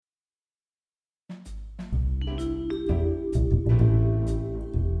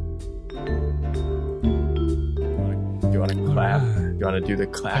clap? right. You want to do the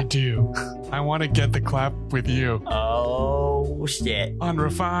clap? I do. I want to get the clap with you Oh, shit. on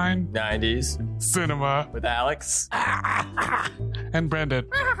Refined 90s Cinema with Alex. and Brendan.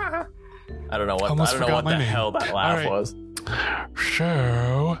 I don't know what, Almost I don't know forgot what my the name. hell that laugh All right. was.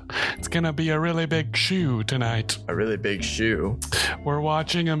 So, it's gonna be a really big shoe tonight. A really big shoe. We're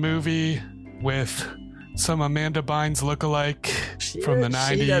watching a movie with some Amanda Bynes lookalike from the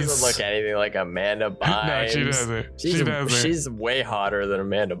 90s. She doesn't look anything like Amanda Bynes. No, she doesn't. She's, She doesn't. she's way hotter than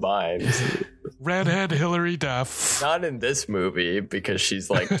Amanda Bynes. Redhead Hillary Duff. Not in this movie because she's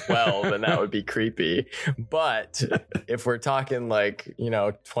like 12 and that would be creepy. But if we're talking like,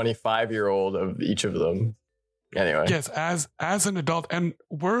 25-year-old of each of them. Anyway. Yes, as an adult, and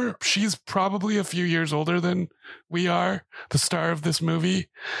she's probably a few years older than we are, the star of this movie.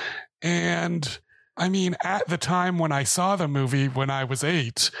 And I mean, at the time when I saw the movie when I was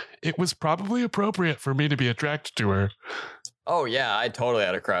 8, it was probably appropriate for me to be attracted to her. Oh yeah, I totally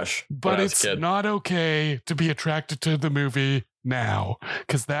had a crush. But when I was it's a kid. not okay to be attracted to the movie now,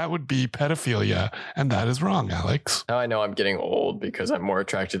 because that would be pedophilia, and that is wrong, Alex. Now I know I'm getting old because I'm more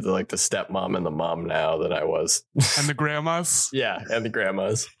attracted to like the stepmom and the mom now than I was. And the grandmas, Yeah, and the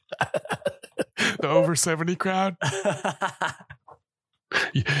grandmas. the over 70 crowd.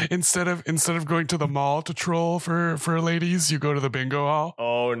 Instead of going to the mall to troll for ladies, you go to the bingo hall.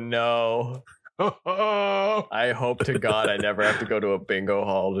 Oh no. I hope to God I never have to go to a bingo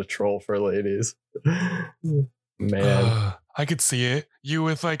hall to troll for ladies. Man. I could see it. You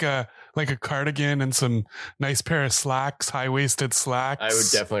with like a cardigan and some nice pair of slacks, high-waisted slacks. I would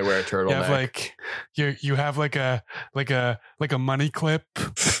definitely wear a turtleneck. You have you have like a money clip,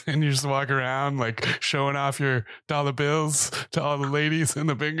 and you just walk around like showing off your dollar bills to all the ladies in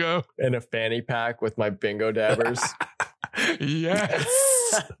the bingo. And a fanny pack with my bingo dabbers. Yes.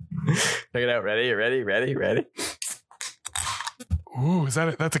 Check it out. Ready? Ooh,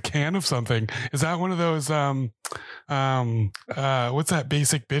 that's a can of something. Is that one of those what's that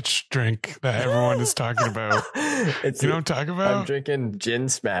basic bitch drink that everyone is talking about? You don't talk about? I'm drinking gin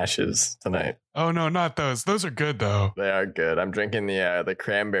smashes tonight. Oh no, not those. Those are good though. They are good. I'm drinking the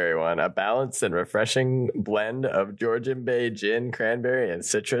cranberry one, a balanced and refreshing blend of Georgian Bay gin, cranberry, and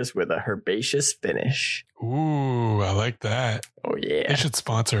citrus with a herbaceous finish. Ooh, I like that. Oh yeah. They should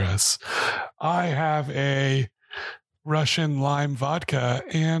sponsor us. I have a Russian lime vodka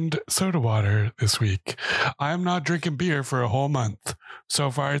and soda water this week. I'm not drinking beer for a whole month.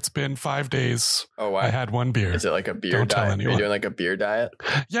 So far, it's been 5 days. Oh wow. I had one beer. Is it like a beer Don't tell diet? Are anyone. you doing like a beer diet?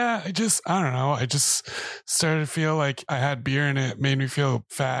 Yeah, I don't know. I just started to feel like I had beer and it made me feel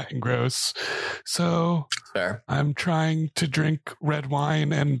fat and gross. So Fair. I'm trying to drink red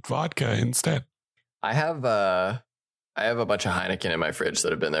wine and vodka instead. I have a bunch of Heineken in my fridge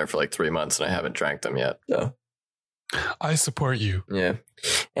that have been there for like 3 months and I haven't drank them yet. So I support you. yeah.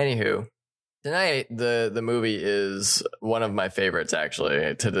 Anywho, tonight the movie is one of my favorites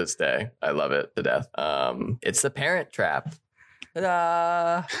actually to this day. I love it to death. It's The Parent Trap.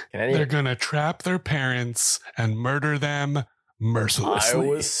 Ta-da! They're going to trap their parents and murder them mercilessly. I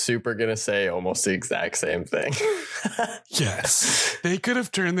was super gonna say almost the exact same thing. Yes. They could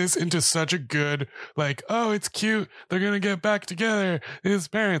have turned this into such a good, like, oh, it's cute. They're going to get back together. His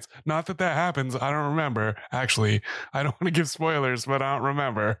parents. Not that happens. I don't remember. Actually, I don't want to give spoilers, but I don't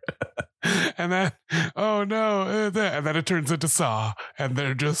remember. And then, oh no. And then it turns into Saw. And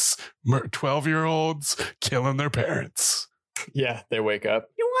they're just 12-year-olds killing their parents. Yeah, they wake up.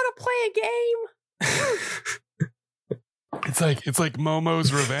 You want to play a game? It's like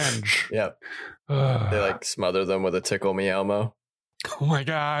Momo's Revenge. Yep. They like smother them with a Tickle Me Elmo. Oh my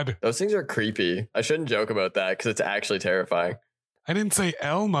God. Those things are creepy. I shouldn't joke about that because it's actually terrifying. I didn't say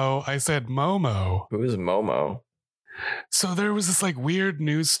Elmo. I said Momo. Who is Momo? So there was this like weird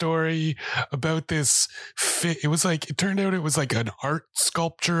news story about this it turned out it was like an art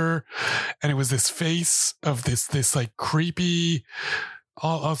sculpture, and it was this face of this like creepy,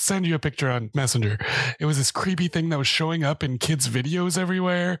 I'll send you a picture on Messenger. It was this creepy thing that was showing up in kids' videos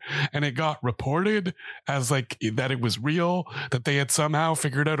everywhere, and it got reported as like that it was real, that they had somehow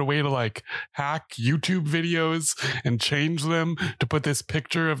figured out a way to like hack YouTube videos and change them to put this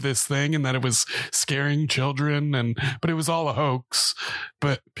picture of this thing, and that it was scaring children, but it was all a hoax.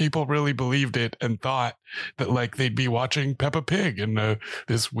 But people really believed it and thought that like they'd be watching Peppa Pig and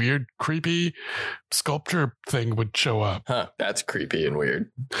this weird creepy sculpture thing would show up. Huh, that's creepy and weird.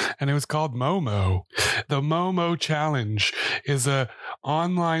 And it was called Momo. The Momo Challenge is a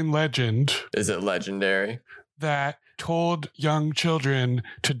online legend Is it legendary? that told young children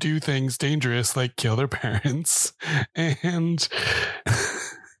to do things dangerous like kill their parents. And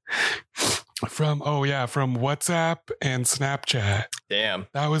from WhatsApp and Snapchat. Damn.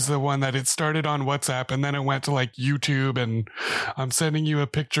 That was the one that it started on WhatsApp and then it went to like YouTube, and I'm sending you a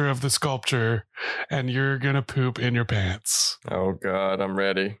picture of the sculpture and you're gonna poop in your pants. Oh God, I'm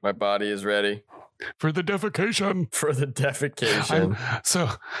ready. My body is ready. For the defecation. For the defecation.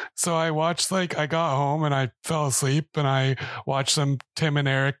 So I watched, like, I got home and I fell asleep and I watched some Tim and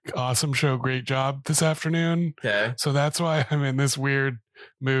Eric awesome show, great job this afternoon. Okay. So that's why I'm in this weird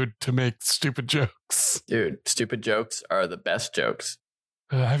mood to make stupid jokes. Dude, stupid jokes are the best jokes.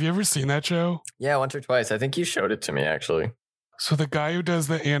 Have you ever seen that show? Yeah, once or twice. I think you showed it to me, actually. So the guy who does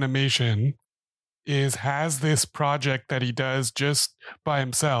the animation has this project that he does just by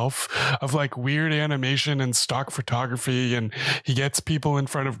himself of like weird animation and stock photography, and he gets people in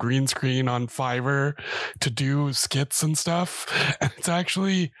front of green screen on Fiverr to do skits and stuff, and it's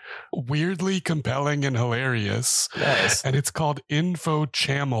actually weirdly compelling and hilarious. Nice. And it's called Info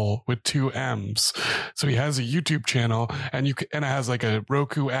Channel with 2 M's. So he has a YouTube channel, and it has like a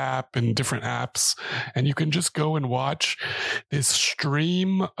Roku app and different apps, and you can just go and watch this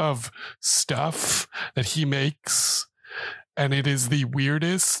stream of stuff that he makes, and it is the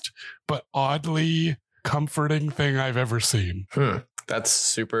weirdest but oddly comforting thing I've ever seen. That's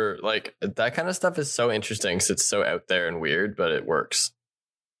super, like, that kind of stuff is so interesting because it's so out there and weird, but it works.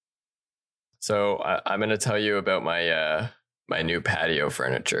 So I'm going to tell you about my new patio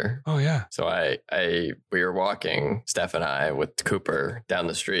furniture. Oh yeah. So we were walking, Steph and I, with Cooper down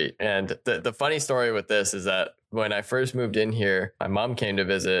the street. And the funny story with this is that when I first moved in here, my mom came to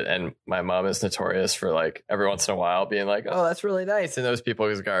visit, and my mom is notorious for, like, every once in a while being like, oh, that's really nice, and those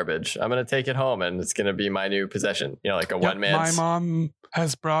people's garbage. I'm going to take it home and it's going to be my new possession. You know, like a one man. My mom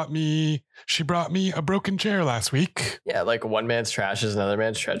brought me a broken chair last week. Yeah, like one man's trash is another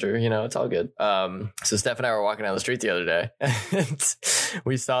man's treasure. You know, it's all good. So Steph and I were walking down the street the other day, and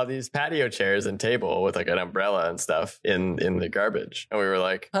we saw these patio chairs and table with like an umbrella and stuff in the garbage. And we were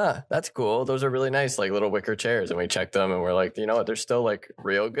like, huh, that's cool. Those are really nice, like little wicker chairs. And we checked them and we're like, you know what? They're still like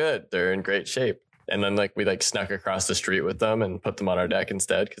real good. They're in great shape. And then like we like snuck across the street with them and put them on our deck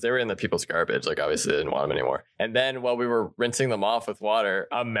instead because they were in the people's garbage. Like obviously they didn't want them anymore. And then while we were rinsing them off with water,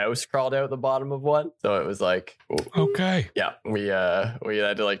 a mouse crawled out the bottom of one. So it was like, ooh. Okay. Yeah, we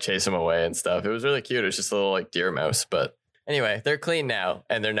had to like chase him away and stuff. It was really cute. It was just a little like deer mouse. But anyway, they're clean now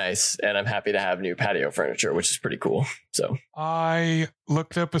and they're nice. And I'm happy to have new patio furniture, which is pretty cool. So I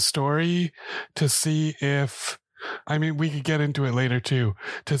looked up a story to see if, I mean, we could get into it later too,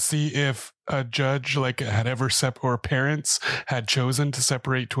 to see if a judge like had ever or parents had chosen to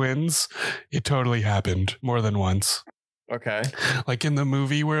separate twins. It totally happened more than once. Okay. Like in the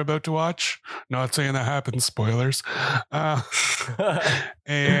movie we're about to watch, not saying that happens, spoilers.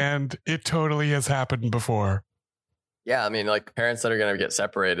 And it totally has happened before. Yeah, I mean, like parents that are going to get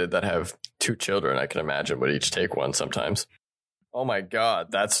separated that have 2 children, I can imagine would each take one sometimes. Oh my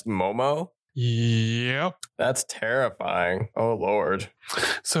God, that's Momo? Yep. That's terrifying. Oh, Lord.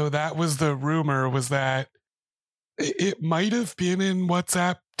 So that was the rumor, was that it might have been in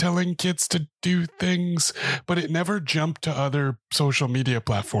WhatsApp telling kids to do things, but it never jumped to other social media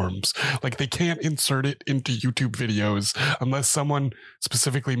platforms. Like they can't insert it into YouTube videos unless someone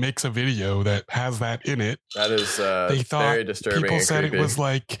specifically makes a video that has that in it. That is they thought very disturbing. People said creepy. It was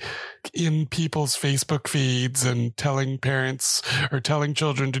like in people's Facebook feeds and telling parents or telling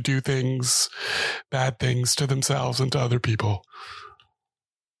children to do things, bad things to themselves and to other people.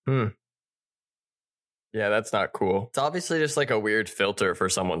 Yeah, that's not cool. It's obviously just like a weird filter for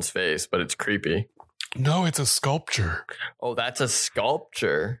someone's face, but it's creepy. No, it's a sculpture. Oh, that's a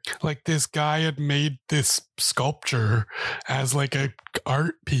sculpture. Like this guy had made this sculpture as like a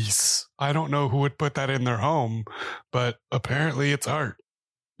art piece. I don't know who would put that in their home, but apparently it's art.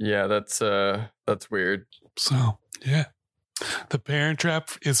 Yeah, that's weird. So, yeah. The Parent Trap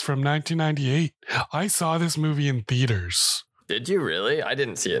is from 1998. I saw this movie in theaters. Did you really? I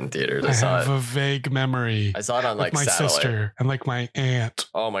didn't see it in theaters. I have a vague memory. I saw it on like my satellite. Sister and like my aunt.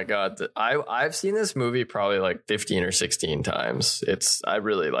 Oh my God. I've seen this movie probably like 15 or 16 times. I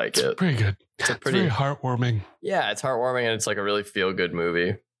really like it. It's pretty good. It's very heartwarming. Yeah, it's heartwarming and it's like a really feel good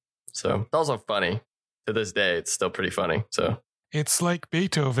movie. So it's also funny. To this day, it's still pretty funny. So it's like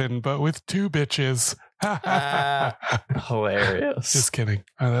Beethoven, but with 2 bitches. Hilarious. Just kidding.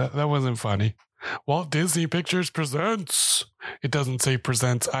 That wasn't funny. Walt Disney Pictures presents. It doesn't say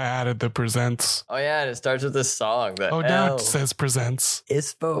presents. I added the presents. Oh yeah, and it starts with this song. Now it says presents.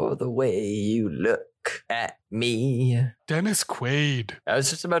 It's for the way you look at me. Dennis Quaid. I was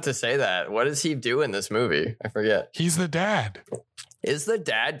just about to say that. What does he do in this movie? I forget. He's the dad. Is the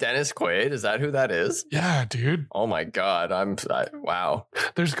dad Dennis Quaid? Is that who that is? Yeah, dude. Oh my God. Wow.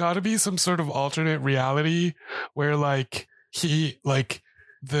 There's got to be some sort of alternate reality where like he like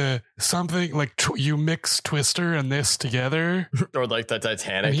the something like you mix Twister and this together, Or like the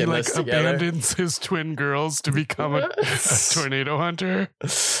Titanic and he and like this together. abandons his twin girls to become a tornado hunter.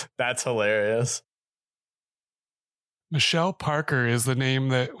 That's hilarious. Michelle Parker is the name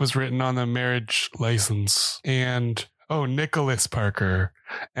that was written on the marriage license. And Nicholas Parker.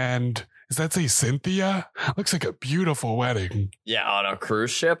 And does that say Cynthia? Looks like a beautiful wedding. Yeah, on a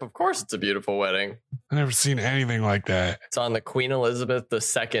cruise ship. Of course, it's a beautiful wedding. I've never seen anything like that. It's on the Queen Elizabeth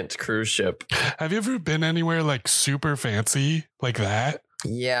II cruise ship. Have you ever been anywhere like super fancy like that?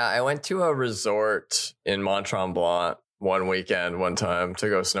 Yeah, I went to a resort in Mont Tremblant one weekend, one time to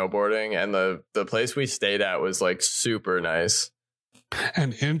go snowboarding, and the place we stayed at was like super nice.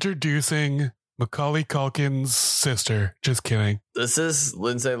 And introducing Macaulay Culkin's sister. Just kidding. This is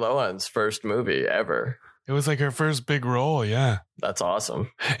Lindsay Lohan's first movie ever. It was like her first big role, yeah. That's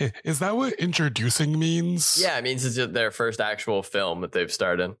awesome. Is that what introducing means? Yeah, it means it's just their first actual film that they've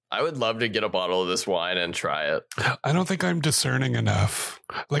starred in. I would love to get a bottle of this wine and try it. I don't think I'm discerning enough.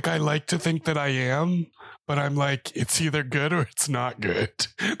 Like, I like to think that I am, but I'm like, it's either good or it's not good.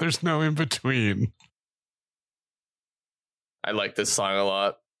 There's no in between. I like this song a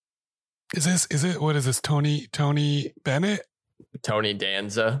lot. What is this? Tony Bennett? Tony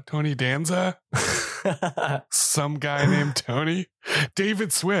Danza. Tony Danza? Some guy named Tony?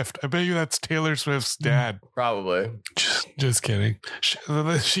 David Swift. I bet you that's Taylor Swift's dad. Probably. Just kidding. She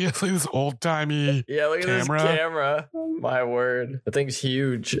has like this old timey Yeah, look at camera. this camera. My word. The thing's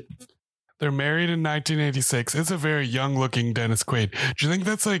huge. They're married in 1986. It's a very young looking Dennis Quaid. Do you think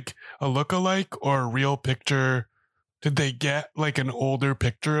that's like a lookalike or a real picture? Did they get like an older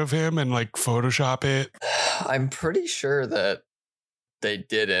picture of him and like Photoshop it? I'm pretty sure that they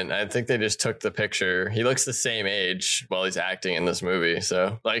didn't. I think they just took the picture. He looks the same age while he's acting in this movie.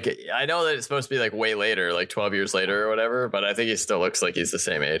 So, like, I know that it's supposed to be like way later, like 12 years later or whatever, but I think he still looks like he's the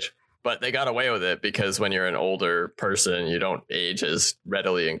same age. But they got away with it because when you're an older person, you don't age as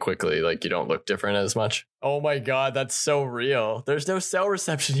readily and quickly. Like, you don't look different as much. Oh my God, that's so real. There's no cell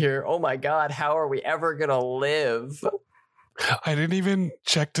reception here. Oh my God, how are we ever going to live? I didn't even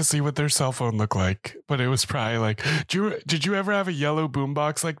check to see what their cell phone looked like, but it was probably like, did you ever have a yellow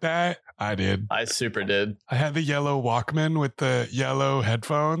boombox like that? I did. I super did. I had the yellow Walkman with the yellow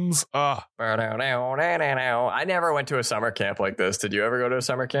headphones. I never went to a summer camp like this. Did you ever go to a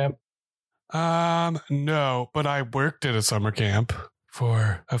summer camp? No, but I worked at a summer camp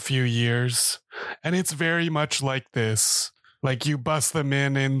for a few years, and it's very much like this. Like, you bus them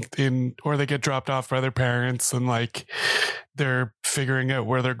in, or they get dropped off by their parents, and like they're figuring out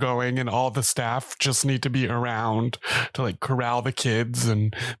where they're going, and all the staff just need to be around to like corral the kids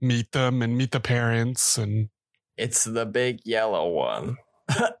and meet them and meet the parents. And it's the big yellow one.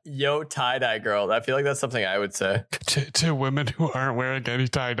 Yo, tie-dye girl. I feel like that's something I would say to women who aren't wearing any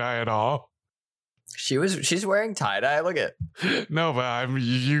tie-dye at all. She's wearing tie-dye. Look at. No, but I'm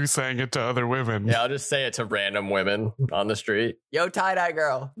you saying it to other women. Yeah, I'll just say it to random women on the street. Yo, tie-dye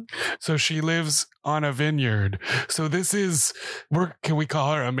girl. So she lives on a vineyard. So this is can we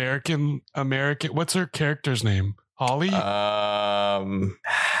call her American? What's her character's name? Holly? One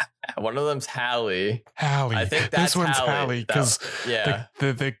of them's Hallie. Hallie. I think that's this one's Hallie because yeah.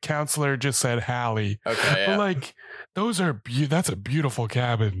 the counselor just said Hallie. Okay, yeah. But like that's a beautiful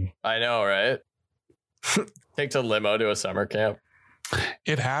cabin. I know, right? Take the limo to a summer camp.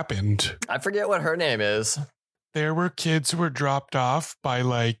 It happened. I forget what her name is. There were kids who were dropped off by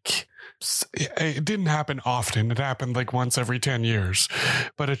like, it didn't happen often. It happened like once every 10 years.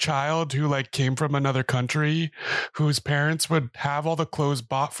 But a child who like came from another country, whose parents would have all the clothes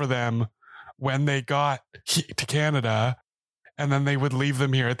bought for them when they got to Canada, and then they would leave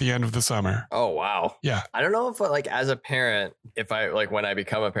them here at the end of the summer. Oh, wow. Yeah. I don't know if like as a parent, if I like when I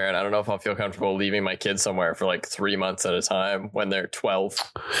become a parent, I don't know if I'll feel comfortable leaving my kids somewhere for like 3 months at a time when they're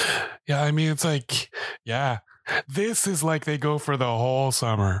 12. Yeah. I mean, it's like, yeah. This is like they go for the whole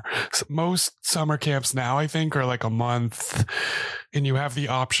summer. Most summer camps now, I think, are like a month, and you have the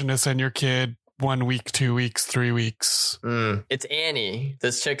option to send your kid 1 week, 2 weeks, 3 weeks. It's Annie.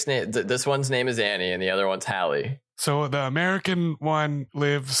 This chick's name, this one's name is Annie, and the other one's Hallie. So the American one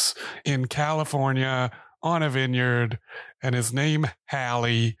lives in California on a vineyard, and his name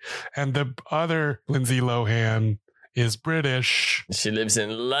Hallie, and the other Lindsay Lohan is British. She lives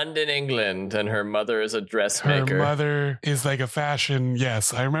in London, England, and her mother is a Her dressmaker. mother is like a fashion.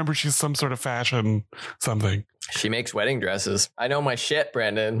 Yes, I remember she's some sort of fashion something. She makes wedding dresses. I know my shit,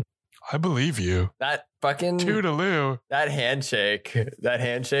 Brandon. I believe you. That fucking Toodaloo. that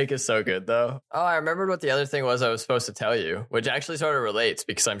handshake is so good though. Oh, I remembered what the other thing was I was supposed to tell you, which actually sort of relates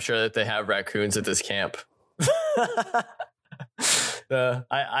because I'm sure that they have raccoons at this camp.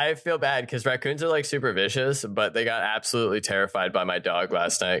 I feel bad because raccoons are like super vicious, but they got absolutely terrified by my dog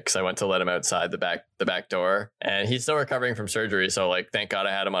last night because I went to let him outside the back door, and he's still recovering from surgery. So like, thank God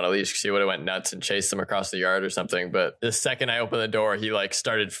I had him on a leash because he would have went nuts and chased them across the yard or something. But the second I opened the door, he like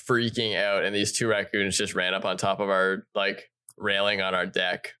started freaking out, and these two raccoons just ran up on top of our like railing on our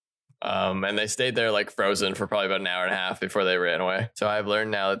deck. And they stayed there like frozen for probably about an hour and a half before they ran away. So I've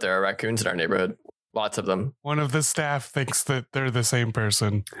learned now that there are raccoons in our neighborhood. Lots of them. One of the staff thinks that they're the same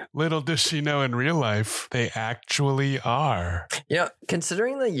person. Little does she know in real life, they actually are. You know,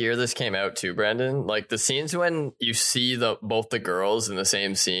 considering the year this came out too, Brandon, like the scenes when you see both the girls in the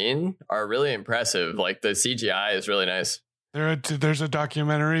same scene are really impressive. Like the CGI is really nice. There's a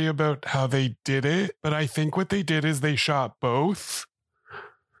documentary about how they did it, but I think what they did is they shot both,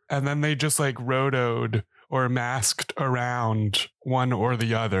 and then they just like rotoed or masked around one or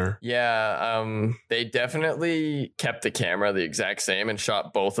the other. Yeah, they definitely kept the camera the exact same and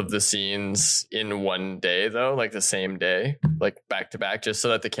shot both of the scenes in one day, though, like the same day, like back to back, just so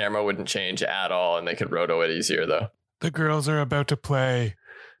that the camera wouldn't change at all and they could roto it easier, though. The girls are about to play.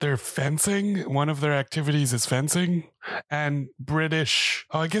 They're fencing. One of their activities is fencing. And British,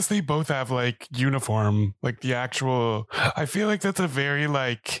 I guess they both have like uniform, like the actual. I feel like that's a very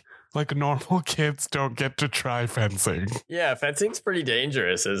like normal kids don't get to try fencing. Yeah, fencing's pretty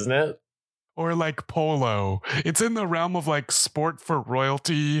dangerous, isn't it? Or like polo. It's in the realm of like sport for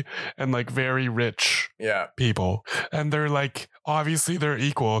royalty and like very rich people. And they're like, obviously they're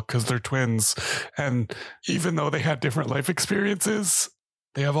equal because they're twins. And even though they had different life experiences,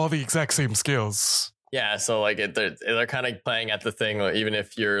 they have all the exact same skills. Yeah, so like they're kind of playing at the thing, even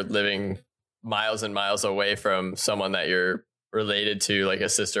if you're living miles and miles away from someone that you're related to, like a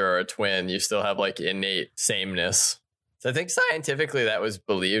sister or a twin, you still have like innate sameness. So I think scientifically that was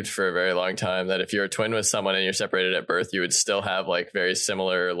believed for a very long time, that if you're a twin with someone and you're separated at birth, you would still have like very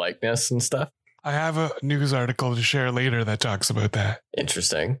similar likeness and stuff. I have a news article to share later that talks about that.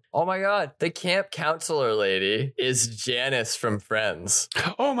 Interesting. Oh my God. The camp counselor lady is Janice from Friends.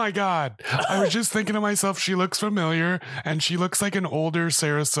 Oh my God. I was just thinking to myself, she looks familiar and she looks like an older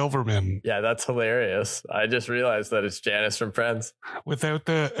Sarah Silverman. Yeah, that's hilarious. I just realized that it's Janice from Friends. Without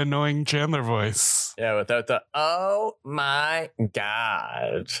the annoying Chandler voice. Yeah, without the, oh my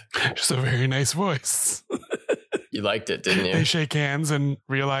God. Just a very nice voice. You liked it, didn't you? They shake hands and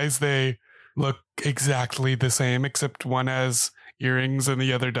realize they look exactly the same, except one has earrings and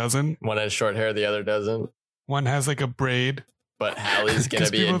the other doesn't. One has short hair, the other doesn't. One has like a braid. But Hallie's going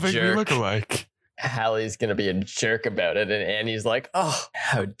to be people a think jerk. we look alike. Hallie's going to be a jerk about it. And Annie's like, oh,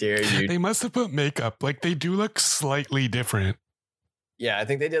 how dare you. They must have put makeup. Like they do look slightly different. Yeah, I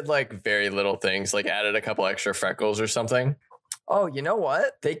think they did like very little things, like added a couple extra freckles or something. Oh, you know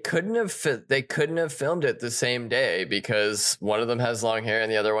what? They couldn't have filmed it the same day because one of them has long hair and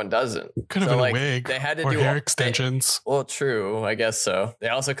the other one doesn't. Could have been a wig. They had to or do hair extensions. Well, true, I guess so. They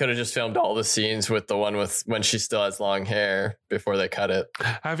also could have just filmed all the scenes with the one with when she still has long hair before they cut it.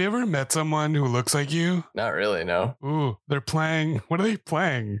 Have you ever met someone who looks like you? Not really, no. Ooh, they're playing. What are they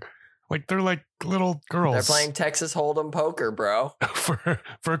playing? Like they're like little girls. They're playing Texas Hold'em poker, bro.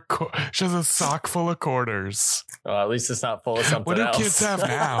 She has a sock full of quarters. Well, at least it's not full of something What do else. kids have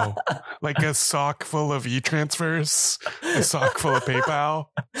now? Like a sock full of e-transfers? A sock full of PayPal?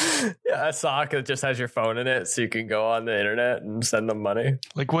 Yeah, a sock that just has your phone in it so you can go on the internet and send them money.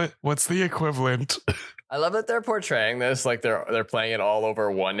 Like what's the equivalent? I love that they're portraying this like they're playing it all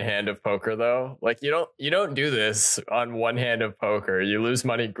over one hand of poker though. Like you don't do this on one hand of poker. You lose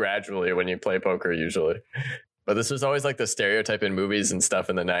money gradually when you play poker usually. But this was always like the stereotype in movies and stuff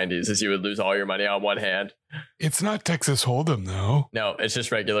in the 90s is you would lose all your money on one hand. It's not Texas Hold'em though. No, it's just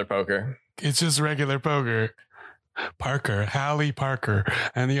regular poker. It's just regular poker. Parker, Hallie Parker.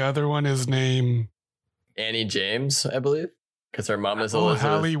 And the other one is named Annie James, I believe. Because her mom is Oh, Elizabeth.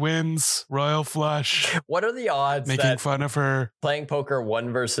 Hallie wins. Royal flush. What are the odds Making that fun of her. playing poker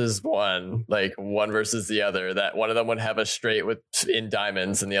 1 versus 1, like 1 versus the other, that one of them would have a straight in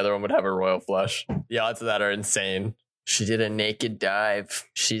diamonds and the other one would have a royal flush? The odds of that are insane. She did a naked dive.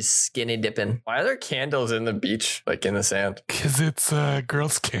 She's skinny dipping. Why are there candles in the beach, like in the sand? Because it's a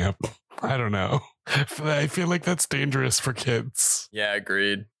girls' camp. I don't know. I feel like that's dangerous for kids. Yeah,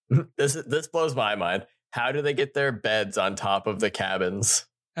 agreed. This blows my mind. How do they get their beds on top of the cabins?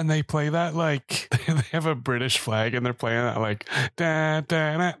 And they play that like they have a British flag and they're playing that like da,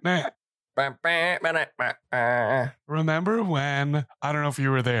 da, da, da. Remember when, I don't know if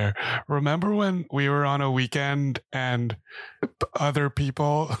you were there, remember when we were on a weekend and other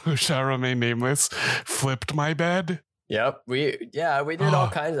people who shall remain nameless flipped my bed? Yep. We did all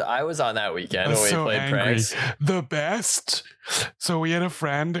kinds of, I was on that weekend when we played pranks. The best. So we had a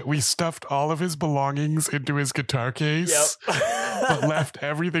friend, we stuffed all of his belongings into his guitar case, but left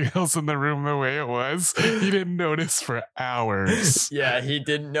everything else in the room the way it was. He didn't notice for hours. Yeah, he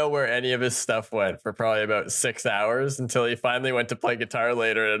didn't know where any of his stuff went for probably about 6 hours until he finally went to play guitar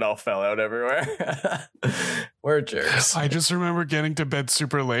later and it all fell out everywhere. We're jerks. I just remember getting to bed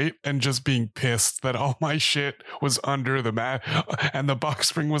super late and just being pissed that all my shit was under the mat and the box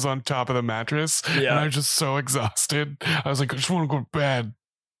spring was on top of the mattress. Yeah. And I was just so exhausted. I was like, I just want to go to bed.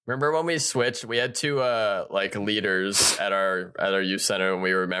 Remember when we switched? We had two like leaders at our youth center when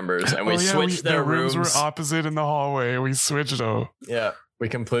we were members, and we switched their rooms. Were opposite in the hallway. We switched them. Yeah, we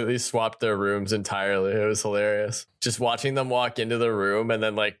completely swapped their rooms entirely. It was hilarious. Just watching them walk into the room and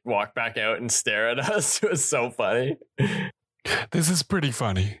then like walk back out and stare at us was so funny. This is pretty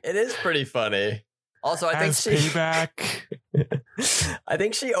funny. It is pretty funny. Also, I think payback. I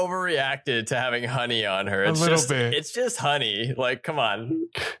think she overreacted to having honey on her. It's a little bit. It's just honey. Like, come on.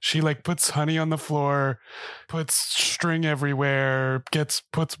 She like puts honey on the floor, puts string everywhere,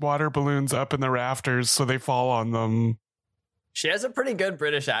 puts water balloons up in the rafters so they fall on them. She has a pretty good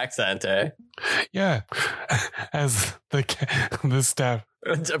British accent, eh? Yeah, as the staff.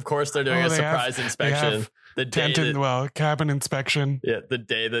 Of course, they're doing a surprise inspection. The day cabin inspection. Yeah, the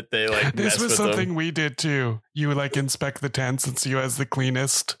day that they like. This was something them. We did too. You like inspect the tents and see who has the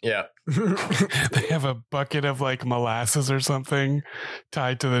cleanest. Yeah. They have a bucket of like molasses or something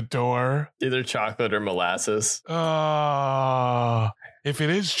tied to the door. Either chocolate or molasses. Oh, if it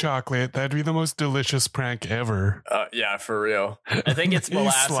is chocolate, that'd be the most delicious prank ever. Yeah, for real. I think it's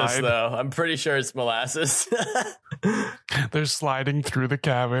molasses though. I'm pretty sure it's molasses. They're sliding through the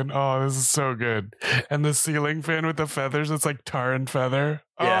cabin. Oh, this is so good. And the ceiling fan with the feathers, it's like tar and feather.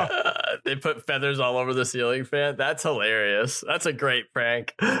 Yeah, they put feathers all over the ceiling fan. That's hilarious. That's a great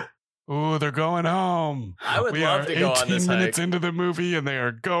prank. Ooh, they're going home. I would love to go on this hike. 18 minutes into the movie and they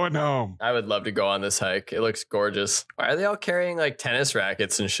are going home. I would love to go on this hike. It looks gorgeous. Why are they all carrying like tennis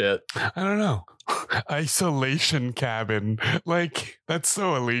rackets and shit? I don't know. Isolation cabin. Like, that's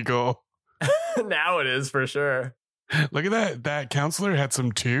so illegal. Now it is for sure. Look at that. That counselor had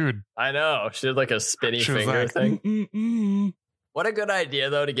some tude. I know. She did like a spinny finger thing. What a good idea,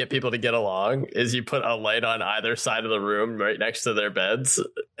 though, to get people to get along is you put a light on either side of the room right next to their beds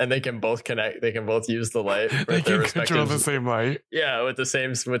and they can both connect. They can both use the light. They can control the same light. Yeah, with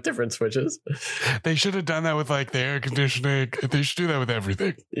different switches. They should have done that with like the air conditioning. They should do that with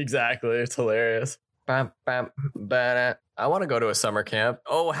everything. Exactly. It's hilarious. I want to go to a summer camp.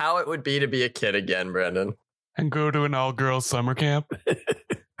 Oh, how it would be to be a kid again, Brendan. And go to an all-girls summer camp.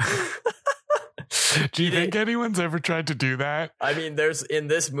 Do you think anyone's ever tried to do that? I mean, in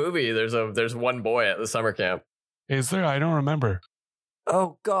this movie, there's one boy at the summer camp. Is there? I don't remember.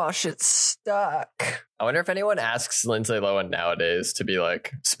 Oh gosh, it's stuck. I wonder if anyone asks Lindsay Lohan nowadays to be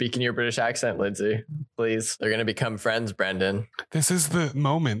like, speak in your British accent, Lindsay, please. They're going to become friends, Brendan. This is the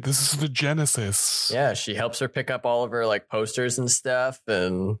moment. This is the genesis. Yeah, she helps her pick up all of her like posters and stuff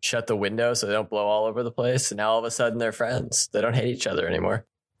and shut the window so they don't blow all over the place. And now all of a sudden they're friends. They don't hate each other anymore.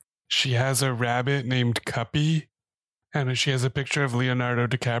 She has a rabbit named Cuppy. And she has a picture of Leonardo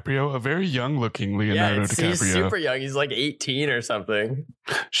DiCaprio, a very young-looking Leonardo DiCaprio. He's super young. He's like 18 or something.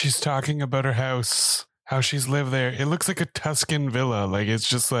 She's talking about her house, how she's lived there. It looks like a Tuscan villa. Like, it's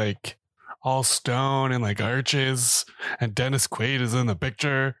just like all stone and like arches. And Dennis Quaid is in the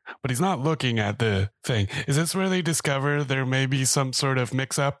picture, but he's not looking at the thing. Is this where they discover there may be some sort of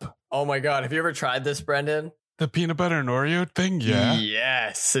mix-up? Oh my God. Have you ever tried this, Brendan? The peanut butter and Oreo thing? Yeah.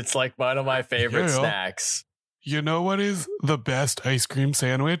 Yes. It's like one of my favorite snacks. You know what is the best ice cream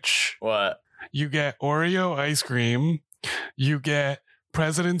sandwich? What? You get Oreo ice cream. You get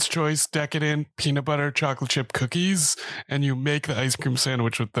President's Choice Decadent peanut butter chocolate chip cookies, and you make the ice cream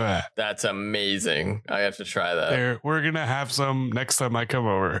sandwich with that. That's amazing. I have to try that. We're going to have some next time I come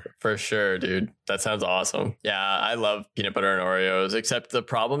over. For sure, dude. That sounds awesome. Yeah, I love peanut butter and Oreos, except the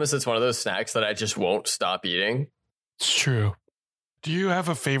problem is it's one of those snacks that I just won't stop eating. It's true. Do you have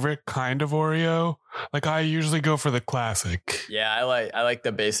a favorite kind of Oreo? Like, I usually go for the classic. Yeah, I like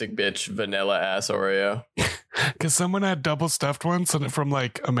the basic bitch vanilla ass Oreo. Because someone had double stuffed once from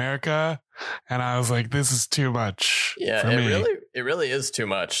like America, and I was like, "This is too much." Yeah, for me. it really is too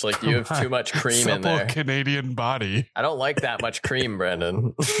much. Like you have too much cream in Supple there. Canadian body. I don't like that much cream,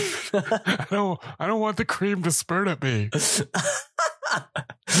 Brendan. I don't want the cream to spurt at me.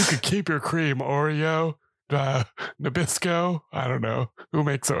 You could keep your cream, Oreo, Nabisco. I don't know who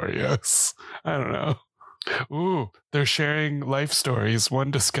makes Oreos. I don't know. Ooh, they're sharing life stories.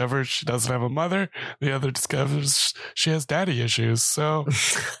 One discovers she doesn't have a mother. The other discovers she has daddy issues. So,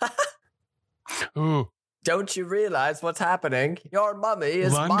 ooh. Don't you realize what's happening? Your mummy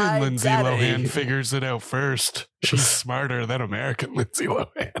is London my Lindsay daddy. Lohan figures it out first. She's smarter than American Lindsay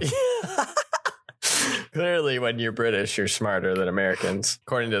Lohan. Clearly, when you're British, you're smarter than Americans.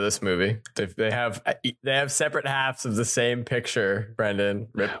 According to this movie, they have separate halves of the same picture. Brendan,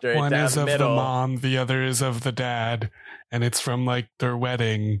 ripped right One down is the of middle. the mom, the other is of the dad, and it's from like their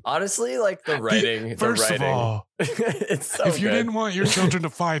wedding. Honestly, like the writing. First the of writing, all, it's so if you good. didn't want your children to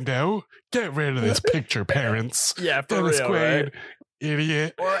find out, get rid of this picture, parents. Yeah, for Dennis real, Quaid, right?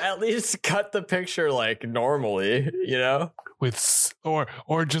 idiot. Or at least cut the picture like normally, you know?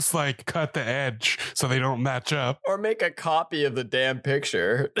 Or just like cut the edge so they don't match up. Or make a copy of the damn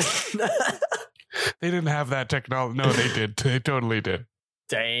picture. They didn't have that technology. No, they did. They totally did.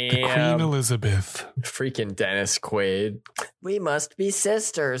 The Queen Damn. Elizabeth. Freaking Dennis Quaid. We must be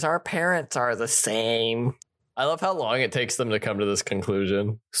sisters. Our parents are the same. I love how long it takes them to come to this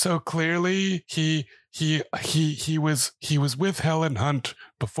conclusion. So clearly he was with Helen Hunt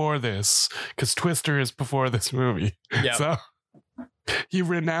before this, because Twister is before this movie. Yeah. So he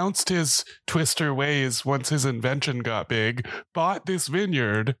renounced his Twister ways once his invention got big, bought this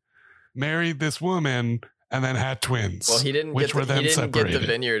vineyard, married this woman, and then had twins. Well, he didn't which get were then get separated. the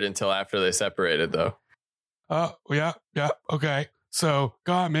vineyard until after they separated, though. Oh, yeah, okay. So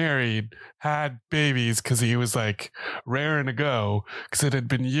got married, had babies because he was like raring to go because it had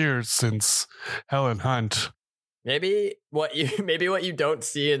been years since Helen Hunt. Maybe what you don't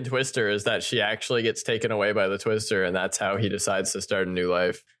see in Twister is that she actually gets taken away by the Twister, and that's how he decides to start a new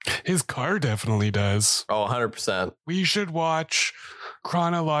life. His car definitely does. Oh, 100%. We should watch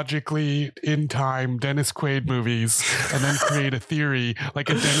chronologically in time Dennis Quaid movies and then create a theory like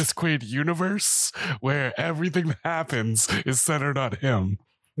a Dennis Quaid universe where everything that happens is centered on him.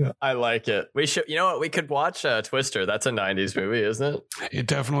 I like it. We should, you know what? We could watch Twister. That's a 90s movie, isn't it? It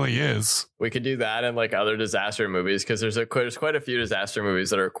definitely is. We could do that and like other disaster movies because there's quite a few disaster movies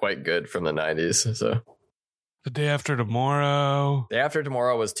that are quite good from the 90s. So The Day After Tomorrow. Day After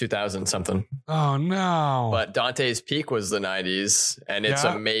Tomorrow was 2000 something, Oh no. but Dante's Peak was the 90s, and it's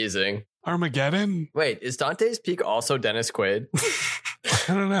Yeah. amazing. Armageddon? Wait, is Dante's Peak also Dennis Quaid?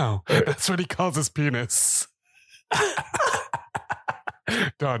 I don't know. That's what he calls his penis.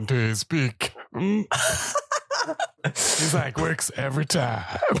 Dante's Peak. He's like, works every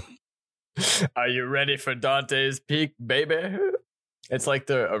time. Are you ready for Dante's Peak, baby? It's like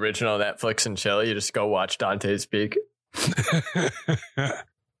the original Netflix and chill. You just go watch Dante's Peak.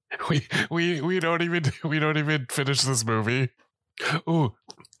 we don't even finish this movie. Ooh,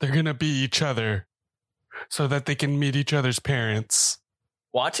 they're gonna be each other so that they can meet each other's parents.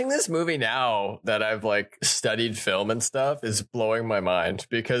 Watching this movie now that I've like studied film and stuff is blowing my mind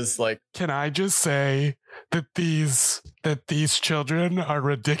because like Can I just say that these children are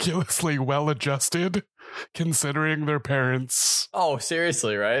ridiculously well adjusted considering their parents? oh,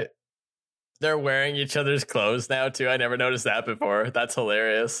 seriously, right? They're wearing each other's clothes now too. I never noticed that before. That's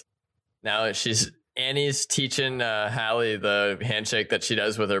hilarious. Now Annie's teaching Hallie the handshake that she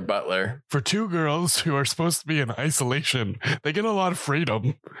does with her butler. For two girls who are supposed to be in isolation, they get a lot of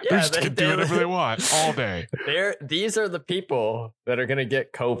freedom. Yeah, they just can do whatever they want all day. These are the people that are going to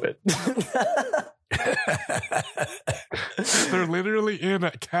get COVID. They're literally in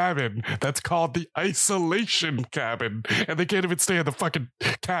a cabin that's called the isolation cabin, and they can't even stay in the fucking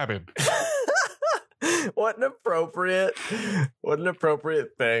cabin. What an appropriate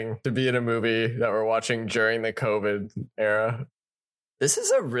thing to be in a movie that we're watching during the COVID era. This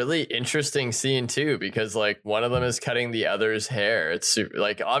is a really interesting scene too, because like one of them is cutting the other's hair. It's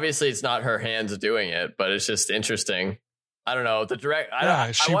like, obviously it's not her hands doing it, but it's just interesting. I don't know.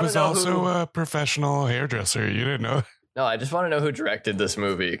 She was also a professional hairdresser. You didn't know? No, I just want to know who directed this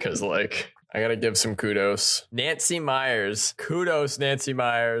movie because, like, I got to give some kudos. Nancy Myers. Kudos, Nancy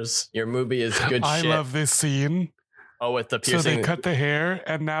Myers. Your movie is good I shit. love this scene. Oh, with the So piercing. they cut the hair,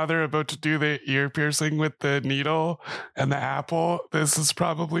 and now they're about to do the ear piercing with the needle and the apple. This is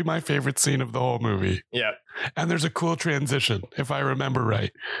probably my favorite scene of the whole movie. Yeah. And there's a cool transition, if I remember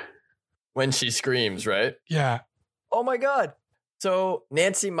right. When she screams, right? Yeah. Oh my God. So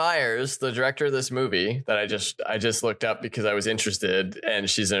Nancy Meyers, the director of this movie that I just looked up because I was interested, and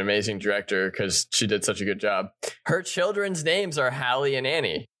she's an amazing director because she did such a good job. Her children's names are Hallie and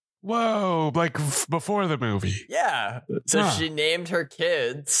Annie. Whoa, like before the movie. Yeah. So she named her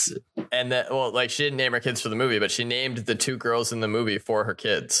kids, and that, well, like she didn't name her kids for the movie, but she named the two girls in the movie for her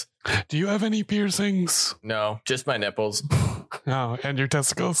kids. Do you have any piercings? No, just my nipples. Oh, and your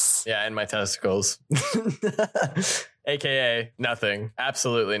testicles? Yeah, and my testicles. AKA nothing.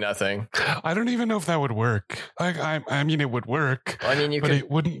 Absolutely nothing. I don't even know if that would work. Like, I mean, it would work. Well, I mean, it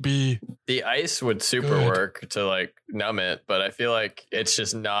wouldn't be. The ice would super good. work to like numb it, but I feel like it's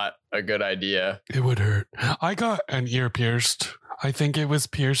just not a good idea. It would hurt. I got an ear pierced. I think it was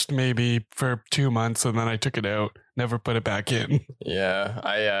pierced maybe for 2 months, and then I took it out. Never put it back in. Yeah,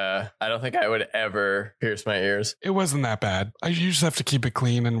 I don't think I would ever pierce my ears. It wasn't that bad. You just have to keep it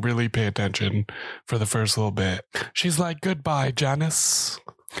clean and really pay attention for the first little bit. She's like, goodbye, Janice.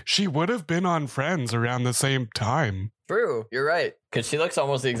 She would have been on Friends around the same time. True, you're right. Because she looks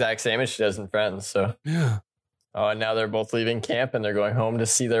almost the exact same as she does in Friends. So yeah. Oh, and now they're both leaving camp and they're going home to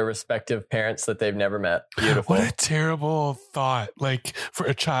see their respective parents that they've never met. Beautiful. What a terrible thought, like, for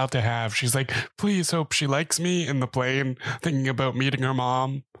a child to have. She's like, please hope she likes me in the plane, thinking about meeting her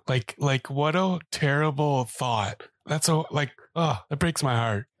mom. Like, what a terrible thought. That's so, like, oh, it breaks my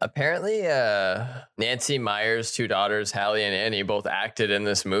heart. Apparently, Nancy Meyers' two daughters, Hallie and Annie, both acted in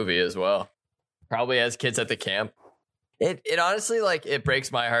this movie as well. Probably as kids at the camp. It honestly, like, it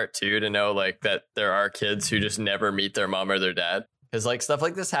breaks my heart too to know like that there are kids who just never meet their mom or their dad, because like stuff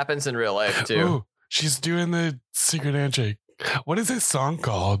like this happens in real life too. Ooh, she's doing the secret handshake. What is this song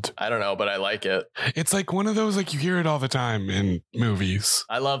called? I don't know, but I like it. It's like one of those, like, you hear it all the time in movies.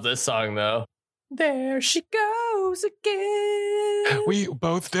 I love this song though. There she goes again. We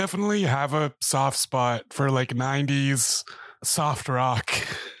both definitely have a soft spot for like 90s soft rock.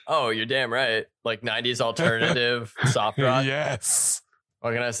 Oh, you're damn right. Like 90s alternative soft rock. Yes.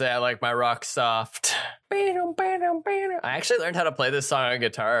 What can I say? I like my rock soft. I actually learned how to play this song on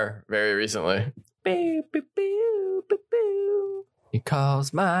guitar very recently. He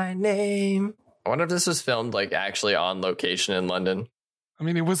calls my name. I wonder if this was filmed like actually on location in London. I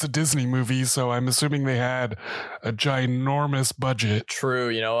mean, it was a Disney movie, so I'm assuming they had a ginormous budget. True.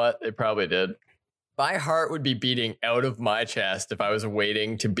 You know what? They probably did. My heart would be beating out of my chest if I was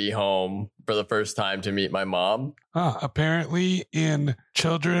waiting to be home for the first time to meet my mom. Apparently, in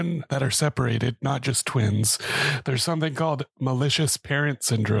children that are separated, not just twins, there's something called malicious parent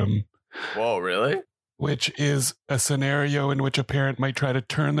syndrome. Whoa, really? Which is a scenario in which a parent might try to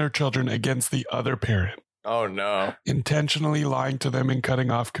turn their children against the other parent. Oh, no. Intentionally lying to them and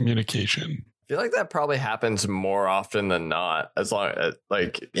cutting off communication. I feel like that probably happens more often than not, as long as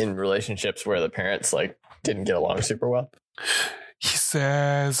like in relationships where the parents like didn't get along super well. He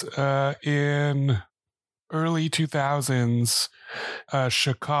says in early 2000s, a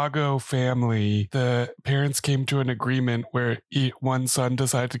Chicago family, the parents came to an agreement where one son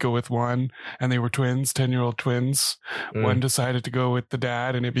decided to go with one, and they were twins, 10-year-old twins. One decided to go with the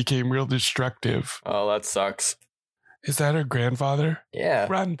dad, and it became real destructive. Oh, that sucks. Is that her grandfather? Yeah.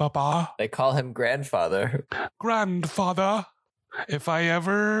 Grandpapa. They call him grandfather. Grandfather. If I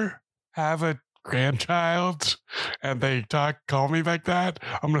ever have a grandchild and they call me like that,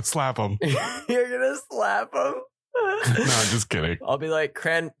 I'm going to slap them. You're going to slap him? No, I'm just kidding. I'll be like,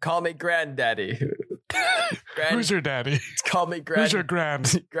 call me granddaddy. Who's your daddy? Call me Who's your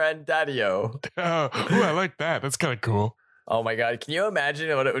granddaddy-o. Oh, ooh, I like that. That's kind of cool. Oh my God. Can you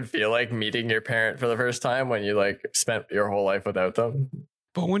imagine what it would feel like meeting your parent for the first time when you like spent your whole life without them?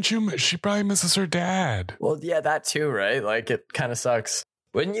 But she probably misses her dad. Well, yeah, that too, right? Like it kind of sucks.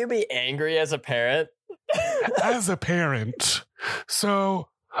 Wouldn't you be angry as a parent? As a parent. So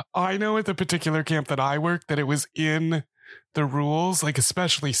I know at the particular camp that I worked that it was in the rules, like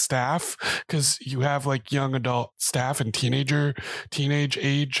especially staff, because you have like young adult staff and teenage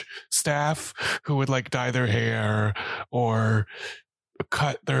age staff who would like dye their hair or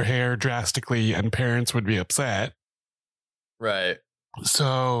cut their hair drastically, and parents would be upset. Right.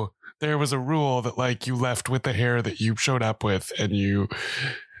 So there was a rule that like you left with the hair that you showed up with, and you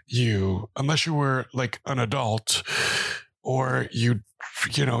unless you were like an adult or you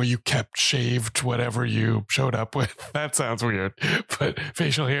kept shaved whatever you showed up with. That sounds weird, but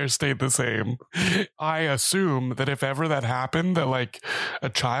facial hair stayed the same. I assume that if ever that happened, that like a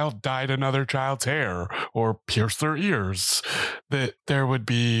child dyed another child's hair or pierced their ears, that there would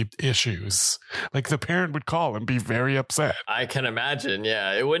be issues. Like the parent would call and be very upset. I can imagine.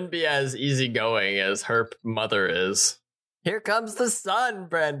 Yeah. It wouldn't be as easygoing as her mother is. Here Comes the Sun,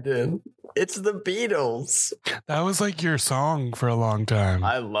 Brendan. It's the Beatles. That was like your song for a long time.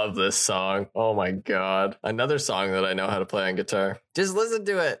 I love this song. Oh my God. Another song that I know how to play on guitar. Just listen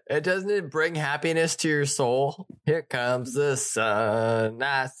to it. Doesn't it bring happiness to your soul? Here comes the sun.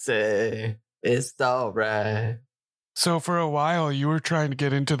 I say it's all right. So for a while, you were trying to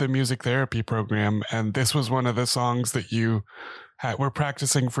get into the music therapy program, and this was one of the songs that you were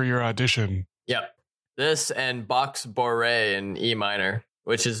practicing for your audition. Yep. This and Bach's Bourrée in E minor,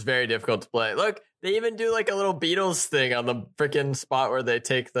 which is very difficult to play. Look, they even do like a little Beatles thing on the freaking spot where they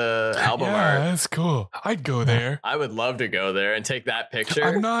take the album art. Yeah, that's cool. I'd go there. I would love to go there and take that picture.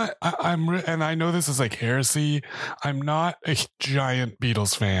 And I know this is like heresy. I'm not a giant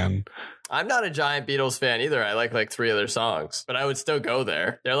Beatles fan. I'm not a giant Beatles fan either. I like 3 of their songs, but I would still go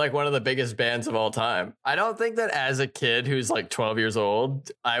there. They're like one of the biggest bands of all time. I don't think that as a kid who's like 12 years old,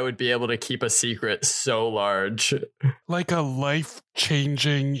 I would be able to keep a secret so large. Like a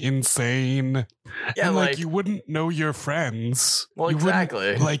life-changing, insane. Yeah, and like you wouldn't know your friends. Well, you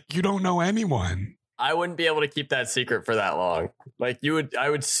exactly. Like you don't know anyone. I wouldn't be able to keep that secret for that long. Like I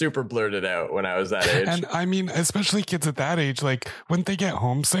would super blurt it out when I was that age. And I mean, especially kids at that age, like, wouldn't they get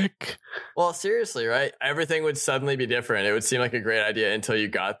homesick? Well, seriously, right? Everything would suddenly be different. It would seem like a great idea until you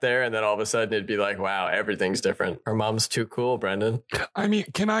got there. And then all of a sudden it'd be like, wow, everything's different. Her mom's too cool, Brendan. I mean,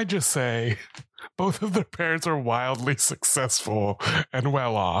 can I just say, both of their parents are wildly successful and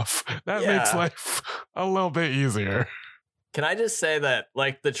well off. That makes life a little bit easier. Can I just say that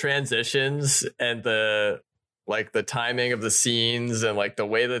like the transitions and the timing of the scenes and like the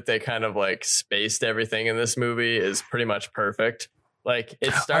way that they kind of like spaced everything in this movie is pretty much perfect. Like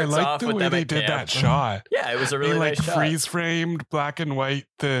it starts off with them at camp. I like the way they did that shot. Yeah, it was a really nice shot. Freeze framed black and white.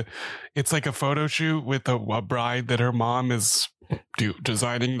 It's like a photo shoot with a bride that her mom is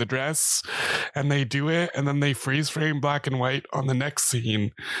designing the dress, and they do it, and then they freeze frame black and white on the next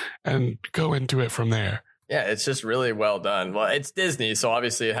scene and go into it from there. Yeah, it's just really well done. Well, it's Disney, so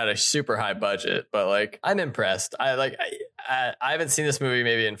obviously it had a super high budget, but like I'm impressed. I haven't seen this movie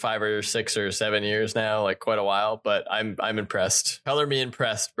maybe in 5 or 6 or 7 years now, like quite a while, but I'm impressed. Color me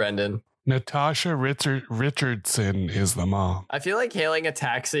impressed, Brendan. Natasha Richardson is the mom. I feel like hailing a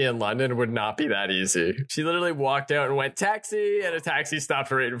taxi in London would not be that easy. She literally walked out and went, taxi, and a taxi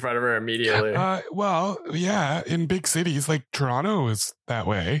stopped right in front of her immediately. Well, yeah, in big cities like Toronto is that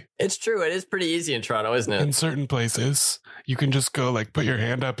way. It's true. It is pretty easy in Toronto, isn't it? In certain places, you can just go like put your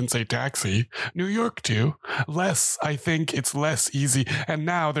hand up and say taxi. New York too. I think it's less easy. And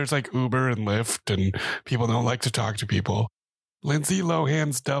now there's like Uber and Lyft, and people don't like to talk to people. Lindsay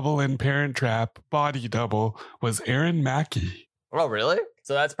Lohan's double in Parent Trap, body double, was Aaron Mackey. Oh, really?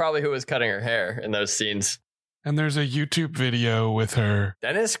 So that's probably who was cutting her hair in those scenes. And there's a YouTube video with her.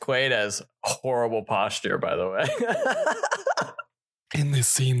 Dennis Quaid has horrible posture, by the way. In this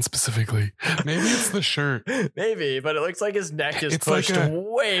scene specifically. Maybe it's the shirt. Maybe, but it looks like his neck is pushed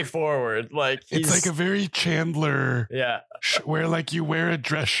way forward. Like it's like a very Chandler. Yeah. Where like you wear a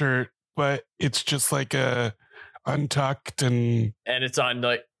dress shirt, but it's just like a untucked and it's on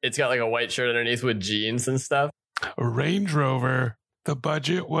like it's got like a white shirt underneath with jeans and stuff. A Range Rover. The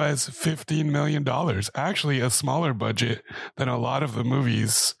budget was $15 million. Actually, a smaller budget than a lot of the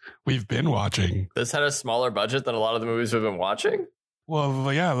movies we've been watching. This had a smaller budget than a lot of the movies we've been watching?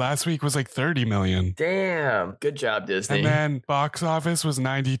 Well, yeah, last week was like 30 million. Damn. Good job, Disney. And then box office was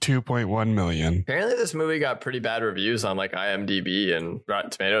 92.1 million. Apparently this movie got pretty bad reviews on like IMDb and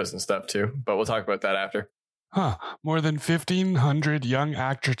Rotten Tomatoes and stuff too, but we'll talk about that after. More than 1,500 young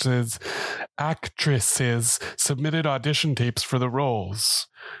actresses submitted audition tapes for the roles,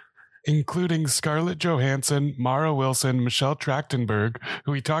 including Scarlett Johansson, Mara Wilson, Michelle Trachtenberg,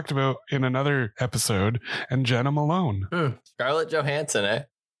 who we talked about in another episode, and Jenna Malone. Scarlett Johansson, eh?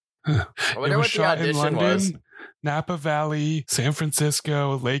 I wonder what the audition was. Napa Valley, San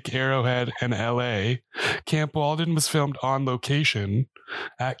Francisco, Lake Arrowhead, and LA. Camp Walden was filmed on location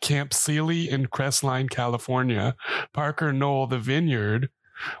at Camp Sealy in Crestline, California. Parker Knoll, the vineyard,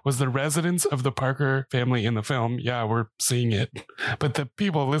 was the residence of the Parker family in the film. Yeah, we're seeing it, but the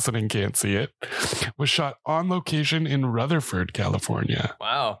people listening can't see it. Was shot on location in Rutherford, California.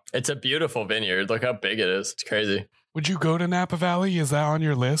 Wow. It's a beautiful vineyard. Look how big it is. It's crazy. Would you go to Napa Valley? Is that on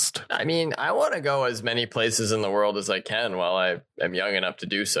your list? I mean, I want to go as many places in the world as I can while I am young enough to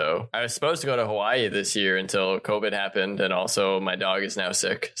do so. I was supposed to go to Hawaii this year until COVID happened, and also my dog is now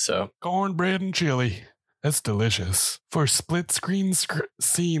sick, so. Cornbread and chili. That's delicious. For split screen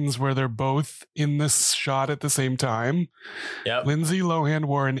scenes where they're both in this shot at the same time, Yep. Lindsay Lohan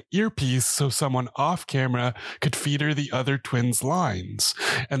wore an earpiece so someone off camera could feed her the other twins' lines.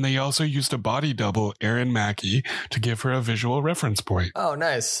 And they also used a body double, Erin Mackey, to give her a visual reference point. Oh,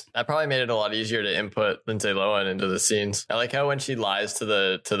 nice. That probably made it a lot easier to input Lindsay Lohan into the scenes. I like how when she lies to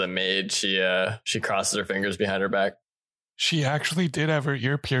the maid, she crosses her fingers behind her back. She actually did have her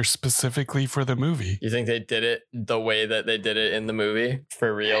ear pierced specifically for the movie. You think they did it the way that they did it in the movie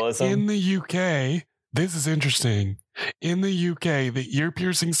for realism? In the UK, this is interesting. In the UK, the ear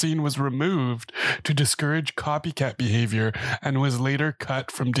piercing scene was removed to discourage copycat behavior and was later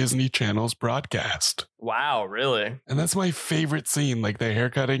cut from Disney Channel's broadcast. Wow, really? And that's my favorite scene, like the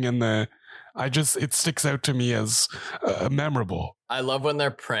haircutting and it sticks out to me as memorable. I love when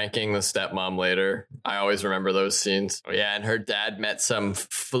they're pranking the stepmom later. I always remember those scenes. Oh, yeah, and her dad met some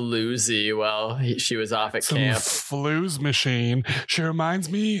floozy while she was off at camp. Flues machine. She reminds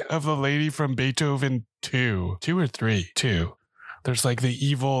me of the lady from Beethoven 2. 2 or 3? 2. There's like the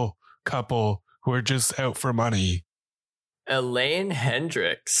evil couple who are just out for money. Elaine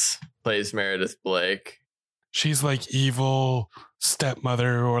Hendricks plays Meredith Blake. She's like evil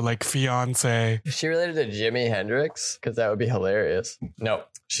stepmother or like fiance. Is she related to Jimi Hendrix? Because that would be hilarious. No,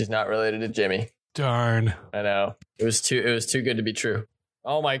 she's not related to Jimmy. Darn. I know. It was too good to be true.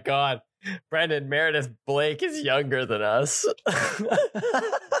 Oh my God. Brendan, Meredith Blake is younger than us.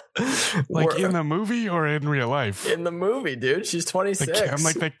 Like in the movie or in real life? In the movie, dude. She's 26.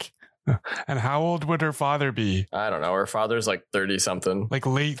 And how old would her father be? I don't know. Her father's like 30 something. Like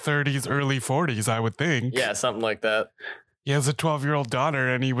late 30s, early 40s, I would think. Yeah, something like that. He has a 12-year-old daughter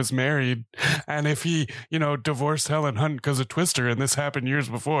and he was married. And if he, divorced Helen Hunt because of Twister, and this happened years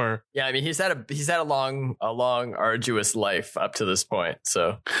before. Yeah, I mean, he's had a long, arduous life up to this point.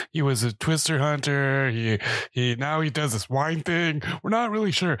 So he was a Twister hunter. He now he does this wine thing. We're not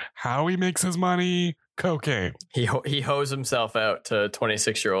really sure how he makes his money. Cocaine. He hoes himself out to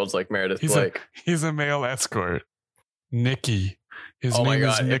 26-year-olds like Meredith Blake. He's a male escort. Nikki. His name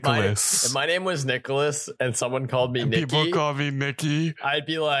is Nicholas. If my name was Nicholas and someone called me Nikki, people call me Nikki, I'd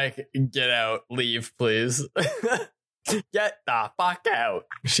be like, get out, leave, please. Get the fuck out.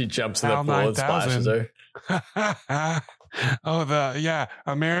 She jumps in the pool and splashes her.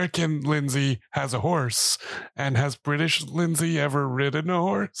 American Lindsay has a horse. And has British Lindsay ever ridden a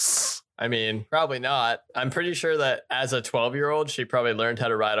horse? I mean, probably not. I'm pretty sure that as a 12-year-old, she probably learned how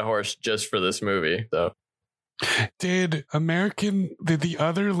to ride a horse just for this movie, though. Did the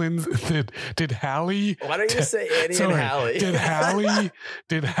other Lindsay, did Hallie? Why don't you say Annie and Hallie? Did Hallie,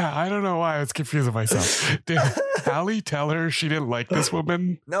 I don't know why I was confusing myself. Did Hallie tell her she didn't like this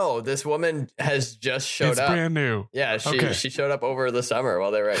woman? No, this woman has just showed up. It's brand new. Yeah, she showed up over the summer while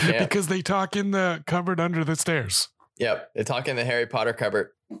they were at camp. Because they talk in the cupboard under the stairs. Yep, they talk in the Harry Potter cupboard.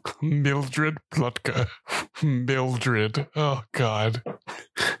 Mildred Plutka. Mildred. Oh, God.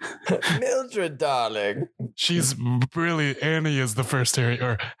 Mildred, darling. She's really, Hallie is the first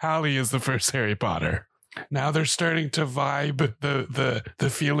Harry Potter. Now they're starting to vibe the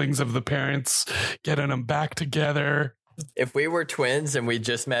feelings of the parents, getting them back together. If we were twins and we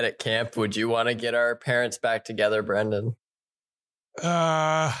just met at camp, would you want to get our parents back together, Brendan?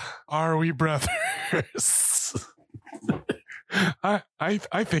 Are we brothers?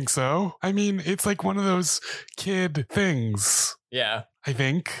 I think so. I mean, it's like one of those kid things. Yeah. I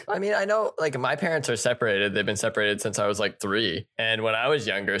think. I mean, I know, like, my parents are separated. They've been separated since I was like 3. And when I was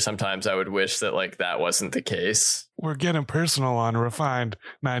younger, sometimes I would wish that like that wasn't the case. We're getting personal on Refined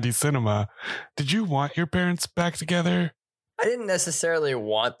 90s Cinema. Did you want your parents back together? I didn't necessarily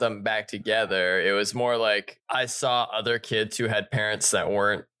want them back together. It was more like I saw other kids who had parents that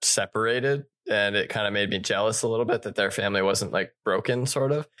weren't separated. And it kind of made me jealous a little bit that their family wasn't like broken,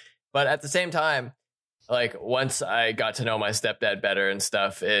 sort of. But at the same time, like once I got to know my stepdad better and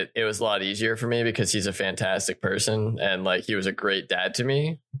stuff, it was a lot easier for me because he's a fantastic person and like he was a great dad to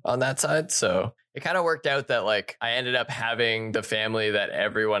me on that side. So it kind of worked out that like I ended up having the family that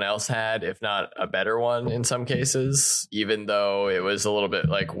everyone else had, if not a better one in some cases, even though it was a little bit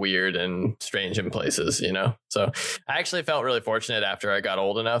like weird and strange in places, you know? So I actually felt really fortunate after I got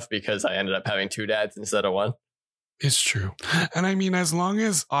old enough because I ended up having 2 dads instead of 1. It's true. And I mean, as long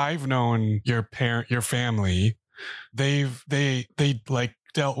as I've known your family, they like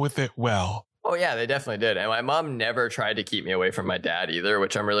dealt with it well. Oh, yeah, they definitely did. And my mom never tried to keep me away from my dad either,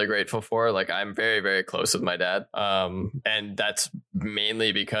 which I'm really grateful for. Like, I'm very, very close with my dad. And that's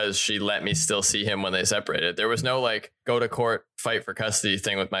mainly because she let me still see him when they separated. There was no like go to court, fight for custody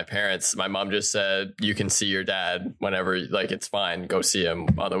thing with my parents. My mom just said, you can see your dad whenever, like, it's fine. Go see him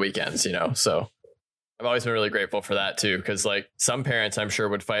on the weekends, you know? So I've always been really grateful for that too, because like some parents I'm sure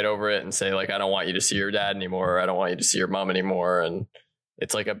would fight over it and say like, I don't want you to see your dad anymore, or I don't want you to see your mom anymore, and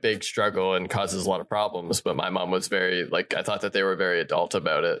it's like a big struggle and causes a lot of problems. But my mom was very like, I thought that they were very adult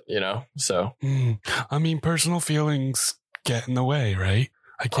about it, you know? So I mean, personal feelings get in the way, right?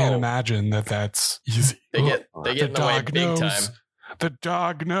 I can't imagine that that's easy. They get in the way big time. The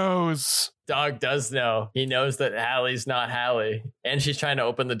dog knows. Dog does know. He knows that Hallie's not Hallie, and she's trying to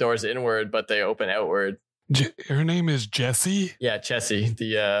open the doors inward, but they open outward. Her name is Jessie. Yeah, Chessie,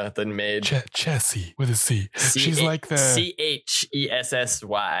 the maid. Chessie with a C. She's like the Chessy.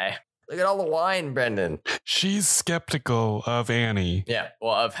 Look at all the wine, Brendan. She's skeptical of Annie. Yeah,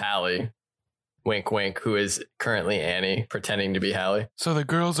 well, of Hallie. Wink, wink. Who is currently Annie, pretending to be Hallie. So the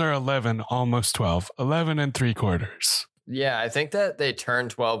girls are 11, almost 12, 11 and 3/4. Yeah, I think that they turn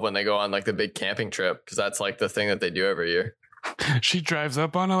 12 when they go on like the big camping trip, because that's like the thing that they do every year. She drives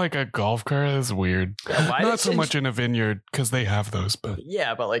up on like a golf cart. That's weird. Yeah, not so much in a vineyard, because they have those, but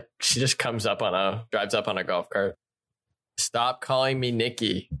yeah, but like she just drives up on a golf cart. Stop calling me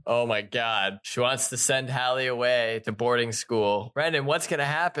Nikki. Oh my God. She wants to send Hallie away to boarding school. Brendan, what's going to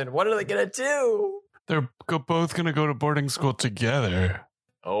happen? What are they going to do? They're both going to go to boarding school together.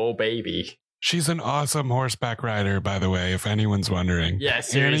 Oh, baby. She's an awesome horseback rider, by the way, if anyone's wondering. Yeah,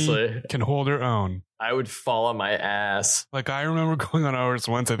 seriously. Annie can hold her own. I would fall on my ass. Like, I remember going on ours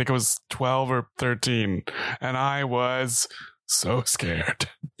once. I think it was 12 or 13. And I was so scared.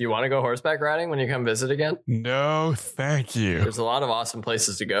 Do you want to go horseback riding when you come visit again? No, thank you. There's a lot of awesome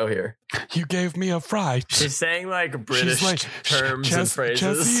places to go here. You gave me a fright. She's saying like British terms and phrases.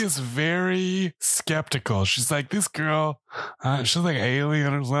 Jessie is very skeptical. She's like, this girl, she's like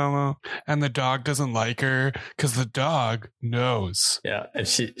alien or something. And the dog doesn't like her because the dog knows. Yeah. And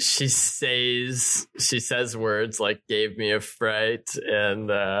she says words like gave me a fright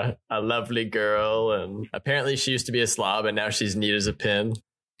and a lovely girl. And apparently she used to be a slob and now she's neat as a pin.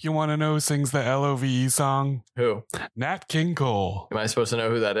 You want to know who sings the LOVE song? Who? Nat King Cole. Am I supposed to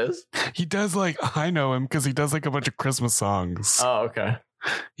know who that is? He does like, I know him because he does like a bunch of Christmas songs. Oh, okay.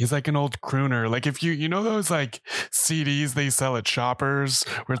 He's like an old crooner. Like if you know those like CDs they sell at Shoppers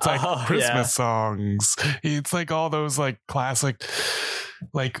where it's like Christmas songs. It's like all those like classic,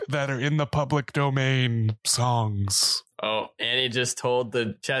 like that are in the public domain songs. Oh, Annie just told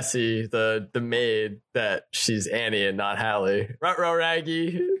the Chessie, the maid, that she's Annie and not Hallie. Ruh-roh,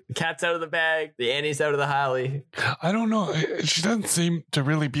 Raggy. The cat's out of the bag. The Annie's out of the Hallie. I don't know. She doesn't seem to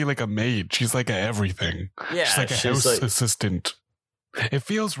really be like a maid. She's like a everything. Yeah, she's like a house assistant. It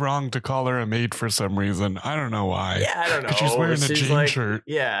feels wrong to call her a maid for some reason. I don't know why. Yeah, I don't know. She's wearing a jean shirt.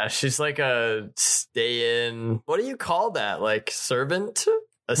 Yeah, she's like a stay-in. What do you call that? Like servant?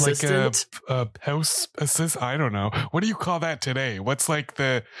 Assistant? Like a house assist? I don't know. What do you call that today? What's like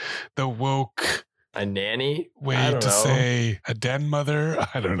the woke... A nanny? Way to say a den mother?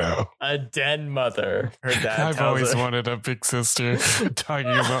 I don't know. A den mother. Her dad I've always wanted a big sister talking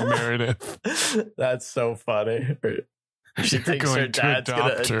about Meredith. That's so funny. She thinks her dad's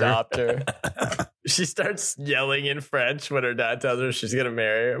going to adopt her. She starts yelling in French when her dad tells her she's going to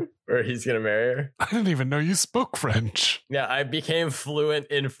marry him or he's going to marry her. I didn't even know you spoke French. Yeah, I became fluent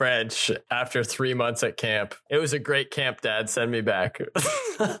in French after 3 months at camp. It was a great camp, Dad. Send me back.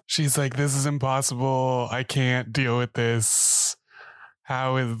 She's like, this is impossible. I can't deal with this.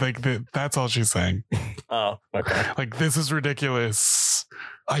 How is like that's all she's saying. Oh, okay. Like, this is ridiculous.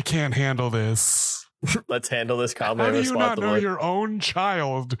 I can't handle this. Let's handle this calmly. How do you not know your own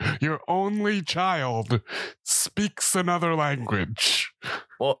child, your only child, speaks another language?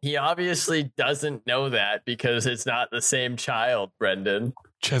 Well, he obviously doesn't know that because it's not the same child, Brendan.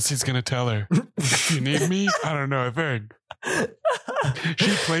 Chessie's going to tell her. You need me? I don't know a thing. She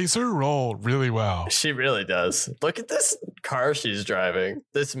plays her role really well. She really does. Look at this car she's driving.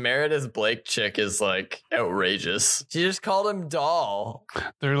 This Meredith Blake chick is like outrageous. She just called him doll.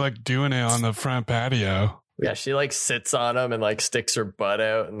 They're like doing it on the front patio. Yeah, she like sits on him and like sticks her butt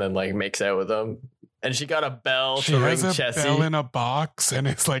out and then like makes out with him. And she got a bell to ring Chessie. She has a bell in a box and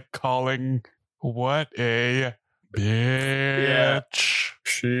it's like calling, what a bitch. Yeah.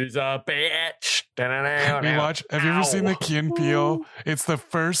 She's a bitch. Have you ever seen the Key and Peele? It's the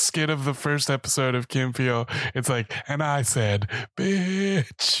first skit of the first episode of Key and Peele. It's like, and I said,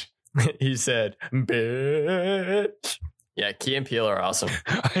 bitch. He said, bitch. Yeah, Key and Peele are awesome.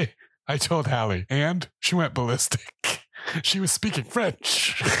 I told Hallie, and she went ballistic. She was speaking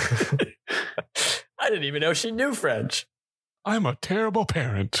French. I didn't even know she knew French. I'm a terrible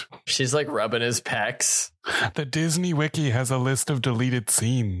parent. She's like rubbing his pecs. The Disney Wiki has a list of deleted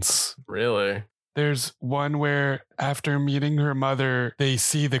scenes. Really? There's one where after meeting her mother, they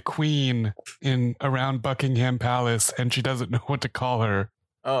see the queen in around Buckingham Palace and she doesn't know what to call her.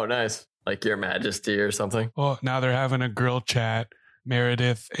 Oh, nice. Like Your Majesty or something. Well, now they're having a girl chat,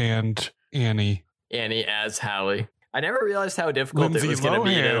 Meredith and Annie. Annie as Hallie. I never realized how difficult Lindsay it was going to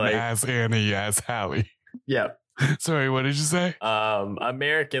be to Lohan as Annie as Hallie. Yeah. Sorry, what did you say?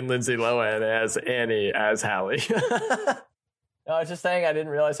 American Lindsay Lohan as Annie as Hallie. No, I was just saying I didn't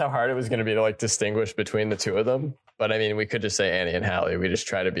realize how hard it was going to be to like distinguish between the two of them. But I mean, we could just say Annie and Hallie. We just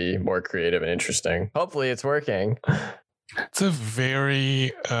try to be more creative and interesting. Hopefully it's working. It's a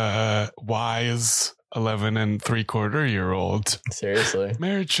very wise 11 3/4-year-old. Seriously.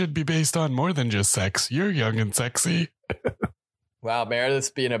 Marriage should be based on more than just sex. You're young and sexy. Wow, Meredith's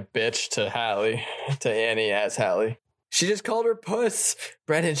being a bitch to Hallie, to Annie as Hallie. She just called her puss.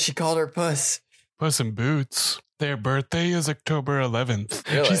 Brennan, she called her puss. Puss in Boots. Their birthday is October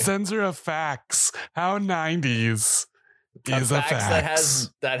 11th. Really? She sends her a fax. How 90s is a fax?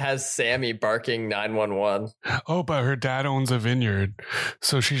 that has Sammy barking 911. Oh, but her dad owns a vineyard,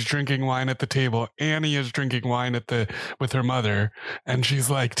 so she's drinking wine at the table. Annie is drinking wine with her mother, and she's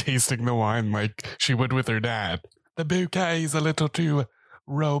like tasting the wine like she would with her dad. The bouquet is a little too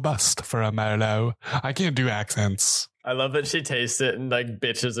robust for a Merlot. I can't do accents. I love that she tastes it and like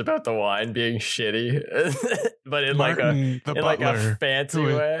bitches about the wine being shitty, but in Martin, like a fancy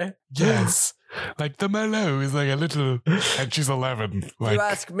way. Yes. Like the Merlot is like a little, and she's 11. Like, You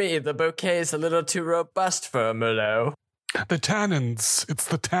ask me, the bouquet is a little too robust for a Merlot. the tannins. It's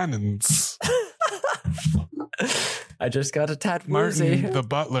the tannins. I just got a tat woozy. Martin, the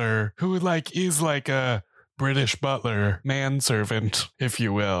butler, who like is like a British butler, manservant, if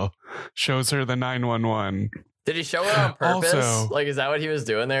you will, shows her the 911. Did he show it on purpose? Also- Like, is that what he was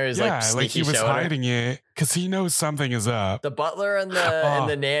doing there? He's Yeah, like, like he sneaky was showing her? hiding it because he knows something is up. The butler and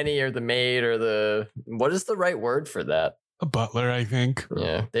the nanny or the maid or what is the right word for that? A butler, I think.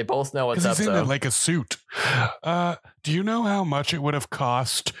 Yeah, they both know what's up. Because he's in Though. it like a suit. Do you know how much it would have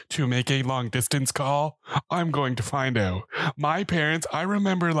cost to make a long distance call? I'm going to find out. My parents, I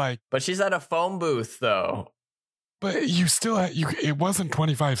remember like, But she's at a phone booth though. but you still had, it wasn't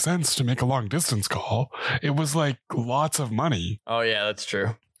 25 cents to make a long distance call. It was like lots of money. Oh yeah, that's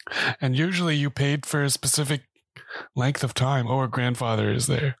true. And usually you paid for a specific length of time. Oh, her grandfather is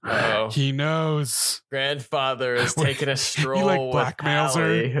there. Oh, He knows. grandfather is taking a stroll. like, with blackmails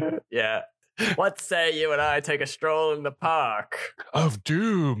her? Hallie. Yeah. What say you and I take a stroll in the park? Of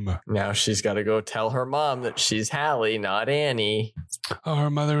doom. Now she's got to go tell her mom that she's Hallie, not Annie. Oh, her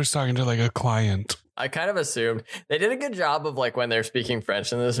mother was talking to like a client. I kind of assumed they did a good job of like when they're speaking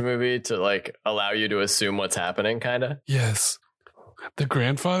French in this movie to like allow you to assume what's happening, kind of. Yes. The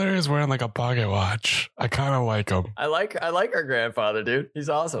grandfather is wearing like a pocket watch. I kind of like him. I like our grandfather, dude. He's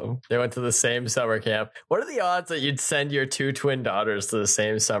awesome. They went to the same summer camp. What are the odds that you'd send your two twin daughters to the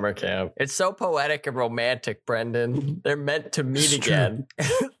same summer camp? It's so poetic and romantic, Brendan. They're meant to meet It's again.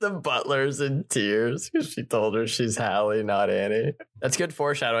 The butler's in tears because she told her she's Hallie, not Annie. That's good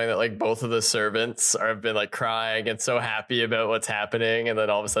foreshadowing that like both of the servants have been like crying and so happy about what's happening, and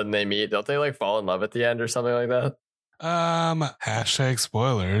then all of a sudden they meet. Don't they like fall in love at the end or something like that? Hashtag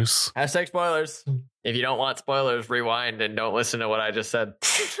spoilers. Hashtag spoilers. If you don't want spoilers, rewind and don't listen to what I just said.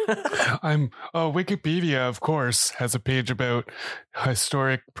 Wikipedia, of course, has a page about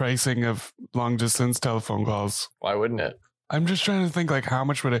historic pricing of long distance telephone calls. Why wouldn't it? I'm just trying to think like how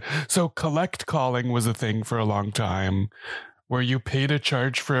much would it. So collect calling was a thing for a long time where you paid a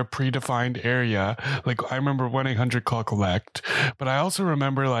charge for a predefined area. Like I remember 1-800 call collect, but I also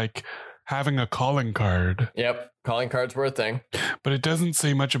remember like having a calling card. Yep. Calling cards were a thing. But it doesn't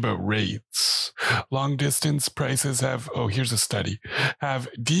say much about rates. Long distance prices here's a study, have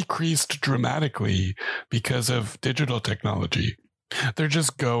decreased dramatically because of digital technology. They're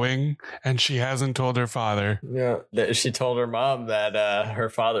just going, and she hasn't told her father. Yeah. She told her mom that her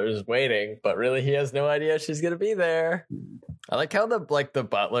father is waiting, but really he has no idea she's going to be there. I like how the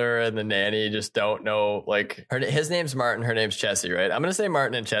butler and the nanny just don't know, like his name's Martin, her name's Chessie, right? I'm going to say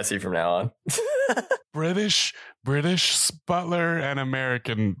Martin and Chessie from now on. British butler and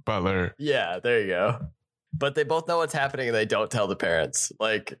American butler. Yeah, there you go. But they both know what's happening and they don't tell the parents.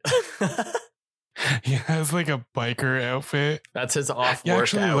 Like He has like a biker outfit. that's his off-work He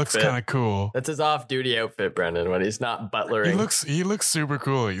actually outfit. looks kind of cool. That's his off-duty outfit, Brendan, when he's not butlering. He looks super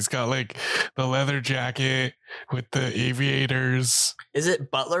cool. He's got like the leather jacket with the aviators. Is it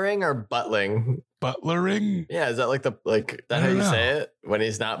butlering or buttling? Butlering? Yeah, is that like that I how don't you know. say it? When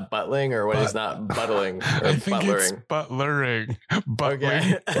he's not buttling or when he's not buttling or I think it's butlering? butlering.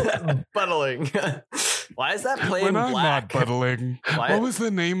 Buttling. Okay. Buttling. Why is that plain When I'm not black? buttling. Why- What was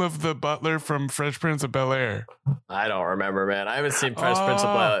the name of the butler from Fresh Prince of Bel-Air? I don't remember, man. I haven't seen Fresh Prince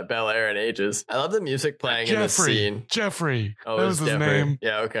of Bel-Air in ages. I love the music playing in this scene. Jeffrey. Oh, that it was his Jeffrey. name.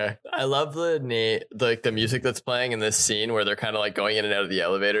 Yeah, okay. I love the music that's playing in this scene where they're kind of like going in and out of the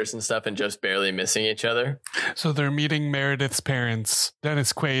elevators and stuff and just barely missing each other. So they're meeting Meredith's parents.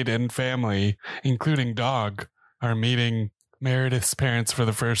 Dennis Quaid and family, including dog, are meeting Meredith's parents for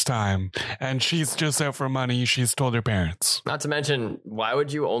the first time. And she's just out for money. She's told her parents. Not to mention, why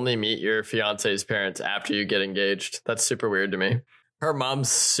would you only meet your fiance's parents after you get engaged? That's super weird to me. Her mom's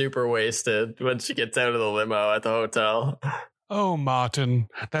super wasted when she gets out of the limo at the hotel. Oh, Martin.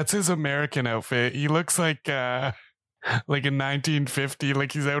 That's his American outfit. He looks like in 1950,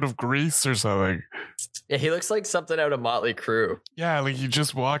 like he's out of Greece or something. Yeah, he looks like something out of Motley Crue. Yeah, like he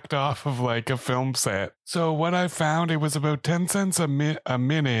just walked off of like a film set. So what I found, it was about 10 cents a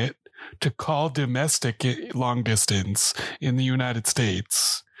minute to call domestic long distance in the United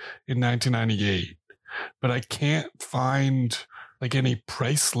States in 1998. But I can't find like any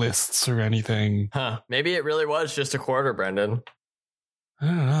price lists or anything. Huh. Maybe it really was just a quarter, Brendan. I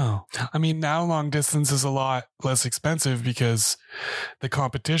don't know. I mean, now long distance is a lot less expensive because the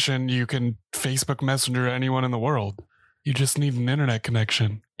competition, you can Facebook Messenger anyone in the world. You just need an internet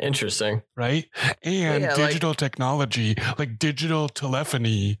connection. Interesting. Right? And Yeah, digital technology, like digital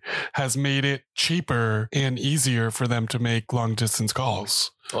telephony, has made it cheaper and easier for them to make long distance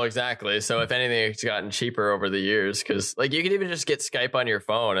calls. Well, exactly. So if anything, it's gotten cheaper over the years because like you can even just get Skype on your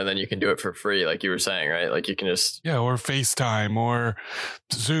phone and then you can do it for free, like you were saying, right? Like you can just... Yeah, or FaceTime or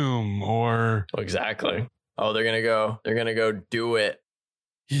Zoom or... Oh, exactly. Oh, they're going to go do it.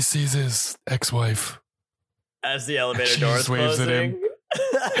 He sees his ex-wife. As the elevator She doors just waves at closing. him.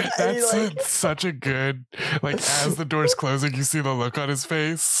 And he, That's such a good, like, as the door's closing, you see the look on his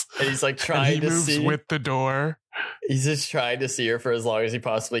face. and he's like And trying he to moves see. with the door. He's just trying to see her for as long as he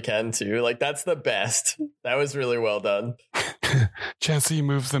possibly can, too. Like, that's the best. That was really well done. Jessie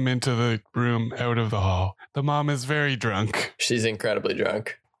moves them into the room out of the hall. The mom is very drunk. She's incredibly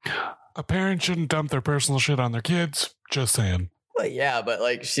drunk. A parent shouldn't dump their personal shit on their kids. Just saying. Well, yeah, but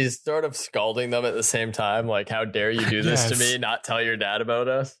like she's sort of scalding them at the same time. Like, how dare you do this to Yes. me? Not tell your dad about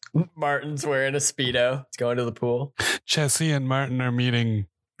us. Martin's wearing a Speedo. He's going to the pool. Jessie and Martin are meeting.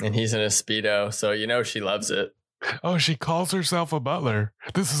 And he's in a Speedo. So, you know, she loves it. Oh, she calls herself a butler.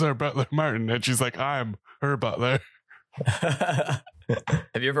 This is our butler, Martin. And she's like, I'm her butler. Have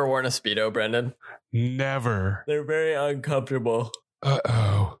you ever worn a Speedo, Brendan? Never. They're very uncomfortable.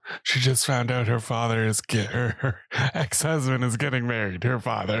 Uh-oh. She just found out her father is her ex-husband is getting married. Her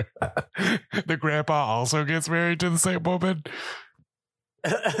father. The grandpa also gets married to the same woman.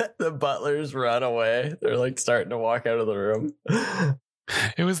 The butlers run away. They're like starting to walk out of the room.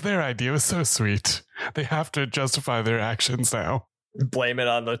 It was their idea. It was so sweet. They have to justify their actions now. Blame it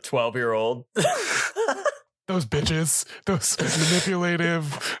on the 12-year-old. Those bitches, those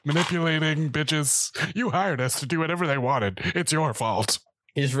manipulating bitches. You hired us to do whatever they wanted. It's your fault.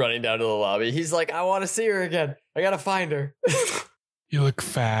 He's running down to the lobby. He's like, I want to see her again. I gotta find her. You look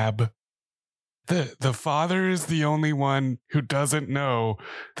fab. The father is the only one who doesn't know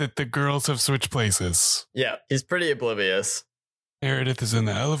that the girls have switched places. Yeah, he's pretty oblivious. Meredith is in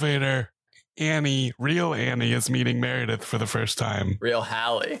the elevator. Annie, real Annie, is meeting Meredith for the first time. Real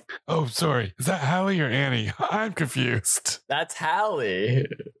Hallie. Oh, sorry. Is that Hallie or Annie? I'm confused. That's Hallie.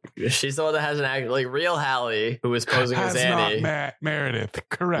 She's the one that has an act like real Hallie, who was posing as Has Annie. not Meredith.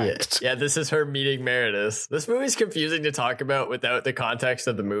 Correct. Yeah, this is her meeting Meredith. This movie's confusing to talk about without the context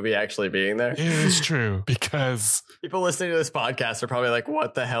of the movie actually being there. It is true because People listening to this podcast are probably like,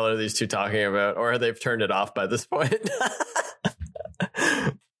 what the hell are these two talking about? Or they've turned it off by this point.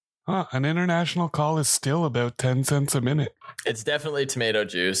 an international call is still about 10 cents a minute. It's definitely tomato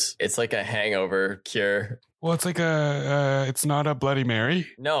juice. It's like a hangover cure. Well, it's like it's not a Bloody Mary.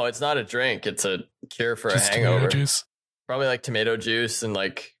 No, it's not a drink. It's a cure for Just a hangover. tomato juice. Probably like tomato juice and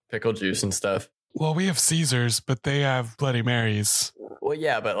like pickle juice and stuff. Well, we have Caesars, but they have Bloody Marys. Well,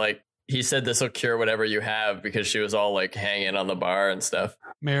 yeah, but like he said this will cure whatever you have because she was all like hanging on the bar and stuff.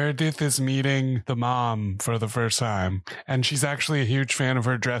 Meredith is meeting the mom for the first time, and she's actually a huge fan of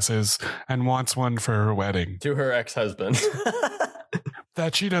her dresses and wants one for her wedding. To her ex-husband.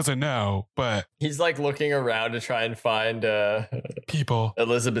 That she doesn't know, but He's like looking around to try and find people.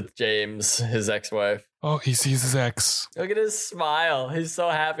 Elizabeth James, his ex-wife. Oh, he sees his ex. Look at his smile. He's so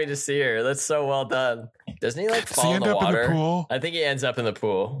happy to see her. That's so well done. Doesn't he like Does he fall in end the up water? in the pool? I think he ends up in the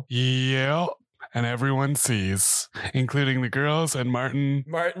pool. Yeah. and everyone sees, including the girls and Martin.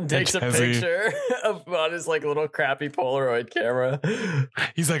 Martin takes a Chezzy. picture on his like little crappy Polaroid camera.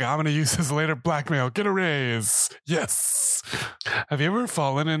 He's like, I'm going to use this later blackmail. Get a raise. Yes. Have you ever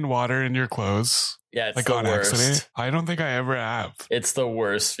fallen in water in your clothes? Yeah, it's Like the on worst. accident? I don't think I ever have. It's the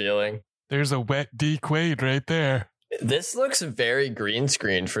worst feeling. There's a wet D Quaid right there. This looks very green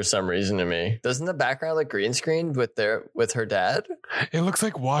screened for some reason to me. Doesn't the background look green screened with her dad? It looks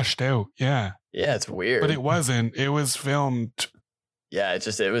like washed out. Yeah. Yeah, it's weird. But it wasn't. It was filmed. Yeah,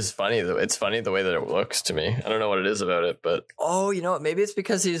 it was funny. It's funny the way that it looks to me. I don't know what it is about it, but you know what? Maybe it's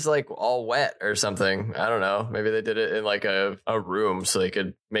because he's like all wet or something. I don't know. Maybe they did it in like a room so they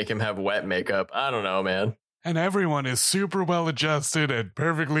could make him have wet makeup. I don't know, man. And everyone is super well adjusted and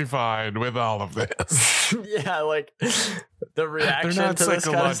perfectly fine with all of this. Yeah, like the reaction They're not to this kind of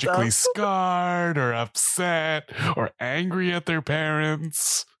psychologically stuff. scarred or upset or angry at their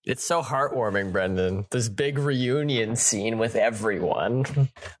parents. It's so heartwarming, Brendan. This big reunion scene with everyone.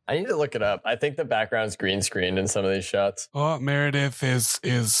 I need to look it up. I think the background's green screened in some of these shots. Oh, Meredith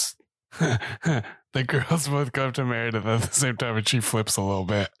is the girls both go up to Meredith at the same time and she flips a little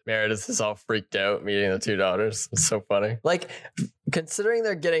bit. Meredith is all freaked out meeting the two daughters. It's so funny. Like, considering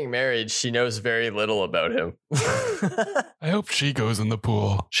they're getting married, she knows very little about him. I hope she goes in the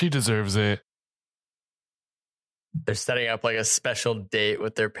pool. She deserves it. They're setting up like a special date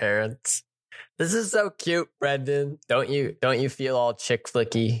with their parents. This is so cute, Brendan. Don't you feel all chick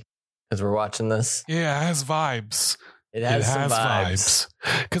flicky as we're watching this? Yeah, it has vibes. It has some vibes.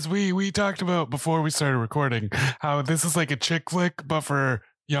 Because we talked about before we started recording how this is like a chick flick, but for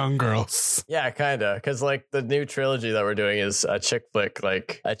young girls. Yeah, kind of. Because like the new trilogy that we're doing is a chick flick,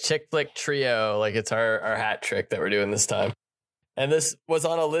 like a chick flick trio. Like it's our hat trick that we're doing this time. And this was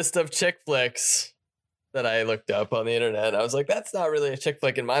on a list of chick flicks that I looked up on the internet. I was like, that's not really a chick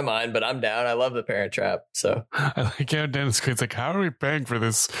flick in my mind, but I'm down. I love The Parent Trap. So I like how Dennis Quaid's like, how are we paying for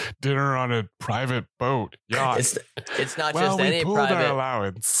this dinner on a private boat? Yacht. It's not well, just we any pulled private our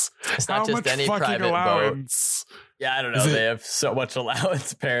allowance. It's How not just much any fucking private allowance? boat. Yeah, I don't know. They have so much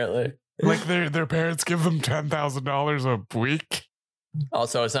allowance apparently. Like their parents give them $10,000 a week.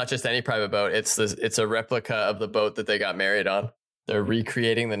 Also, it's not just any private boat. It's a replica of the boat that they got married on. They're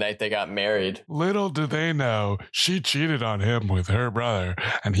recreating the night they got married. Little do they know, she cheated on him with her brother,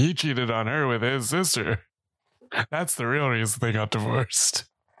 and he cheated on her with his sister. That's the real reason they got divorced.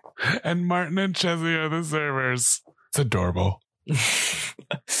 And Martin and Chezzy are the servers. It's adorable.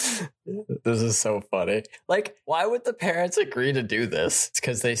 This is so funny. Like, why would the parents agree to do this? It's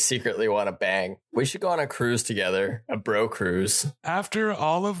because they secretly want to bang. We should go on a cruise together, a bro cruise. After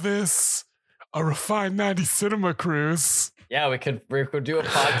all of this, a Refined 90 Cinema cruise. Yeah, we could do a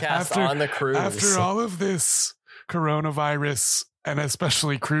podcast on the cruise. After all of this coronavirus, and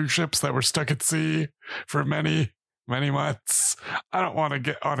especially cruise ships that were stuck at sea for many months, I don't want to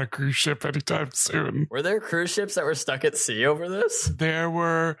get on a cruise ship anytime soon. Were there cruise ships that were stuck at sea over this?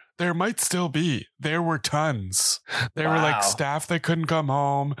 There might still be. There were tons. There were like staff that couldn't come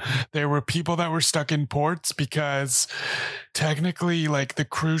home. There were people that were stuck in ports because technically like the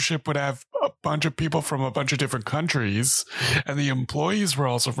cruise ship would have a bunch of people from a bunch of different countries and the employees were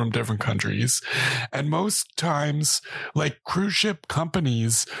also from different countries. And most times like cruise ship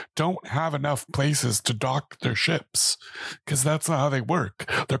companies don't have enough places to dock their ships because that's not how they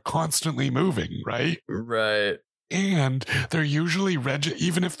work. They're constantly moving, right? Right. And they're usually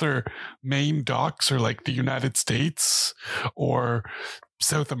even if their main docks are like the United States or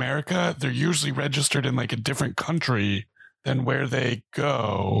South America, they're usually registered in like a different country than where they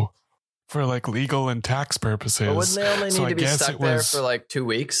go for like legal and tax purposes. But wouldn't they only need to be stuck there for like 2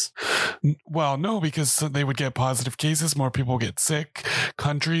 weeks? Well, no, because they would get positive cases. More people get sick.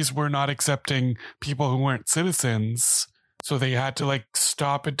 Countries were not accepting people who weren't citizens. So they had to like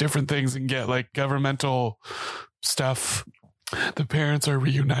stop at different things and get like governmental stuff. The parents are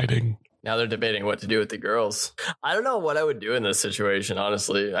reuniting. Now they're debating what to do with the girls. I don't know what I would do in this situation,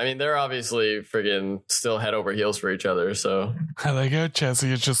 honestly. I mean, they're obviously friggin' still head over heels for each other, so. I like how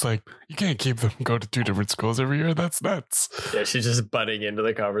Chezzy is just like, you can't keep them go to 2 different schools every year. That's nuts. Yeah, she's just butting into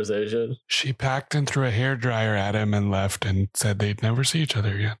the conversation. She packed and threw a hairdryer at him and left and said they'd never see each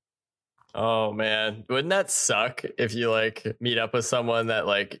other again. Oh man, wouldn't that suck if you like meet up with someone that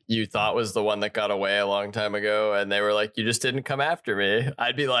like you thought was the one that got away a long time ago and they were like, you just didn't come after me?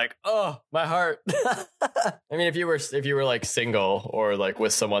 I'd be like, oh, my heart. I mean, if you were like single or like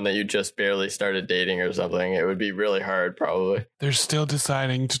with someone that you just barely started dating or something, it would be really hard probably. They're still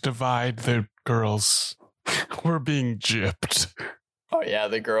deciding to divide the girls. We're being gypped. Oh Oh yeah,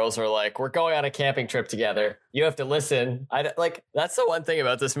 the girls are like, we're going on a camping trip together. You have to listen. That's the one thing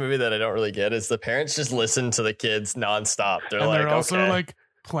about this movie that I don't really get is the parents just listen to the kids nonstop. They're also like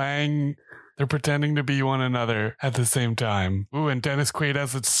playing. They're pretending to be one another at the same time. Ooh, and Dennis Quaid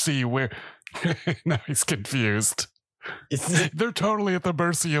has to see where. Now he's confused. They're totally at the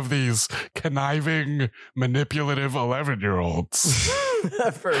mercy of these conniving, manipulative 11-year-olds.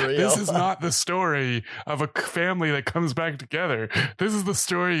 For real. This is not the story of a family that comes back together. This is the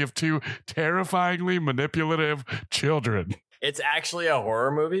story of two terrifyingly manipulative children. It's actually a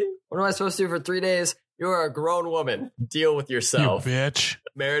horror movie? What am I supposed to do for 3 days? You're a grown woman. Deal with yourself. You bitch.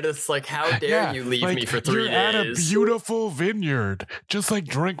 Meredith's like, how dare you leave me for 3 days? You're at a beautiful vineyard. Just like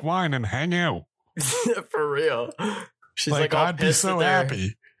drink wine and hang out. For real. She's like all I'd be pissed so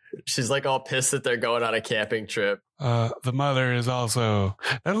happy. She's like all pissed that they're going on a camping trip. The mother is also,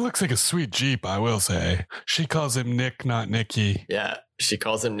 that looks like a sweet Jeep, I will say. She calls him Nick, not Nicky. Yeah, she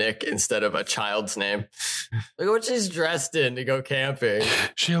calls him Nick instead of a child's name. Look at what she's dressed in to go camping.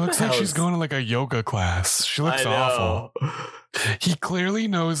 She looks like she's going to like a yoga class. She looks awful. He clearly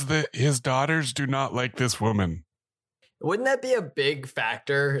knows that his daughters do not like this woman. Wouldn't that be a big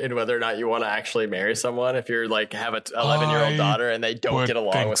factor in whether or not you want to actually marry someone if you're like have an 11-year-old daughter and they don't get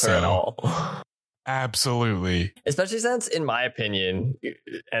along with her at all? Absolutely. Especially since, in my opinion,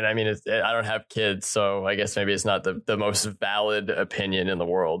 and I mean, I don't have kids, so I guess maybe it's not the most valid opinion in the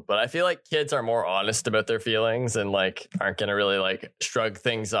world, but I feel like kids are more honest about their feelings and like aren't going to really like shrug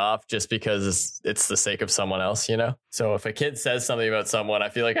things off just because it's the sake of someone else, you know? So if a kid says something about someone, I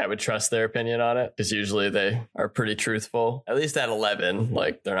feel like I would trust their opinion on it because usually they are pretty truthful, at least at 11.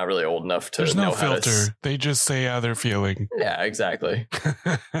 Like they're not really old enough to There's know no filter. They just say how they're feeling. Yeah, exactly.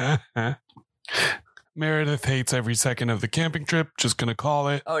 Meredith hates every second of the camping trip. Just gonna call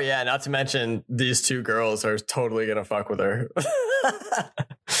it. Oh yeah, not to mention these two girls are totally gonna fuck with her.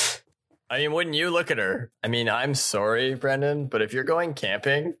 I mean, wouldn't you look at her? I mean, I'm sorry, Brendan, but if you're going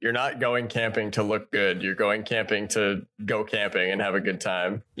camping, you're not going camping to look good. You're going camping to go camping and have a good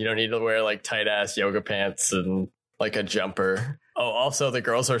time. You don't need to wear like tight ass yoga pants and like a jumper. Oh, also the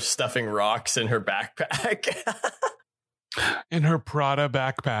girls are stuffing rocks in her backpack. In her Prada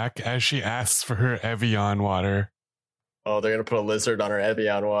backpack as she asks for her Evian water. Oh, they're going to put a lizard on her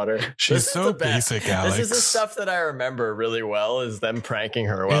Evian water. She's so basic, Alex. This is the stuff that I remember really well is them pranking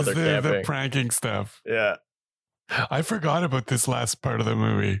her while they're camping. The pranking stuff. Yeah. I forgot about this last part of the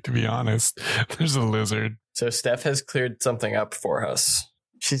movie, to be honest. There's a lizard. So Steph has cleared something up for us.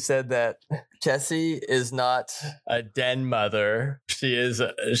 She said that Jessie is not a den mother. She is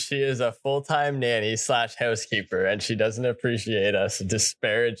a full-time nanny / housekeeper, and she doesn't appreciate us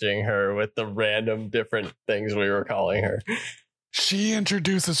disparaging her with the random different things we were calling her. She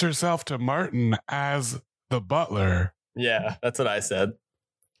introduces herself to Martin as the butler. Yeah, that's what I said.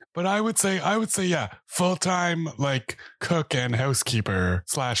 But I would say, yeah, full-time, like, cook and housekeeper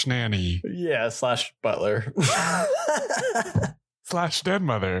 / nanny. Yeah, / butler. / den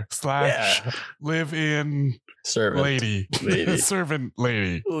mother / live-in servant lady. Servant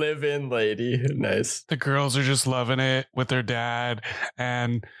lady. Live-in lady. Nice. The girls are just loving it with their dad,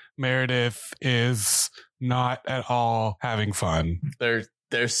 and Meredith is not at all having fun.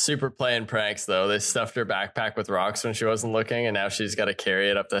 They're super playing pranks, though. They stuffed her backpack with rocks when she wasn't looking, and now she's got to carry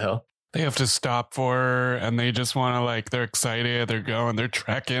it up the hill. They have to stop for her, and they just want to, like, they're excited. They're going, they're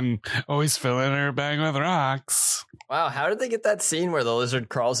trekking, always filling her bag with rocks. Wow, how did they get that scene where the lizard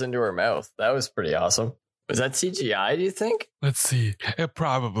crawls into her mouth? That was pretty awesome. Was that CGI, do you think? Let's see. It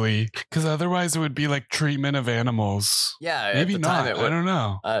probably, because otherwise it would be like treatment of animals. Yeah, maybe not. I don't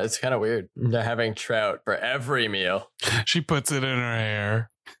know. It's kind of weird. They're having trout for every meal. She puts it in her hair.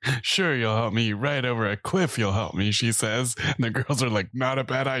 Sure, you'll help me. Right over a cliff, you'll help me, she says. And the girls are like, not a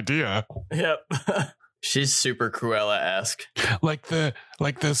bad idea. Yep. She's super Cruella-esque. Like the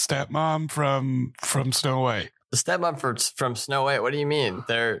stepmom from Snow White. The stepmom from Snow White? What do you mean?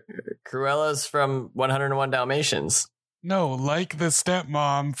 They're Cruella's from 101 Dalmatians. No, like the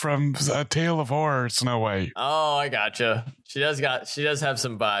stepmom from A Tale of Horror, Snow White. Oh, I gotcha. She does have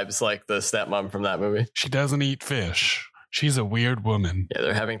some vibes like the stepmom from that movie. She doesn't eat fish. She's a weird woman. Yeah,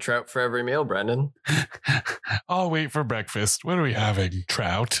 they're having trout for every meal, Brendan. I'll wait for breakfast. What are we having?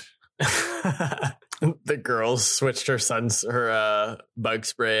 Trout? The girls switched her bug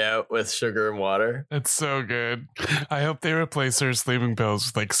spray out with sugar and water. That's so good. I hope they replace her sleeping pills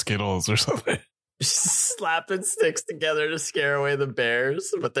with like Skittles or something. Slapping sticks together to scare away the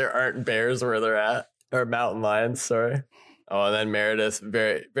bears, but there aren't bears where they're at. Or mountain lions, sorry. Oh, and then Meredith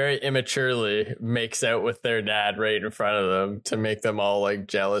very, very immaturely makes out with their dad right in front of them to make them all like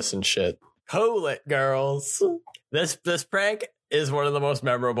jealous and shit. Pull it, girls. This prank is one of the most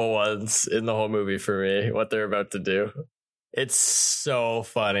memorable ones in the whole movie for me, what they're about to do. It's so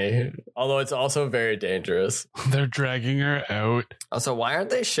funny, although it's also very dangerous. They're dragging her out. Also, why aren't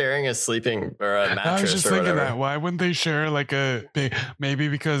they sharing a sleeping or a mattress? I was just or thinking whatever? that. Why wouldn't they share like a big, maybe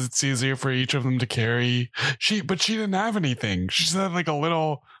because it's easier for each of them to carry? But she didn't have anything. She just had like a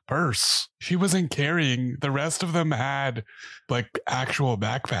little purse. She wasn't carrying. The rest of them had like actual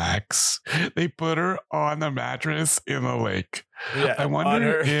backpacks. They put her on the mattress in the lake. Yeah, I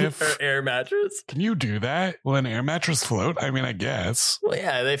wonder if her air mattress. Can you do that? Will an air mattress float? I mean, I guess. Well,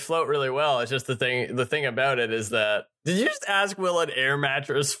 yeah, they float really well. It's just the thing about it is that. Did you just ask, will an air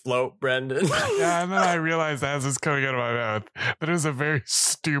mattress float, Brendan? Yeah, and then I realized as it's coming out of my mouth that it was a very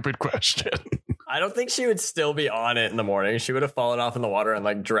stupid question. I don't think she would still be on it in the morning. She would have fallen off in the water and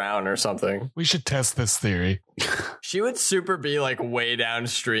like drown or something. We should test this theory. She would super be like way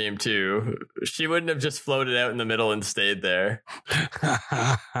downstream too. She wouldn't have just floated out in the middle and stayed there.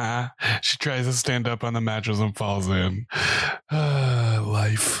 She tries to stand up on the mattress and falls in.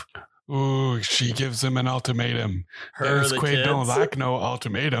 Life. Ooh, she gives him an ultimatum. Her, Dennis the Quaid don't kids. like no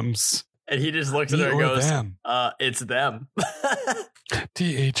ultimatums. And he just looks at Me her and or goes, them. it's them.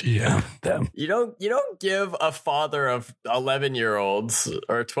 THEM. Them. You don't give a father of 11-year-olds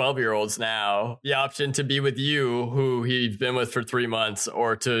or 12-year-olds now the option to be with you, who he's been with for 3 months,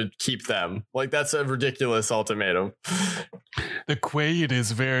 or to keep them. Like, that's a ridiculous ultimatum. The Quaid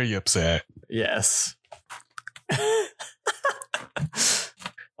is very upset. Yes.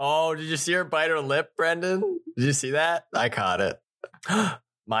 Oh, did you see her bite her lip, Brendan? Did you see that? I caught it.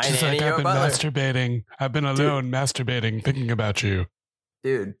 My She's nanny, like, your I've been butler. masturbating. I've been alone masturbating, thinking about you.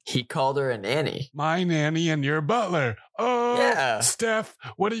 Dude, he called her a nanny. My nanny and your butler. Oh, Yeah. Steph,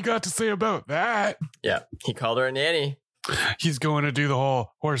 what do you got to say about that? Yeah, he called her a nanny. He's going to do the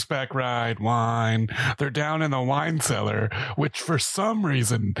whole horseback ride, wine. They're down in the wine cellar, which for some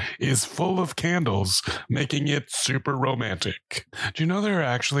reason is full of candles, making it super romantic. Do you know there are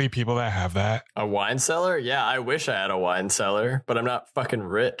actually people that have that? A wine cellar? Yeah, I wish I had a wine cellar, but I'm not fucking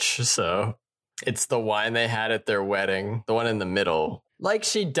rich, so it's the wine they had at their wedding, the one in the middle. Like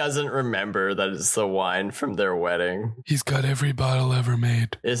she doesn't remember that it's the wine from their wedding. He's got every bottle ever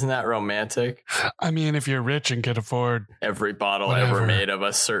made. Isn't that romantic? I mean, if you're rich and can afford, Every bottle Whatever. ever made of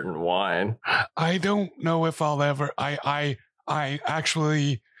a certain wine. I don't know if I'll ever. I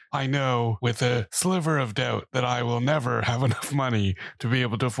actually. I know with a sliver of doubt that I will never have enough money to be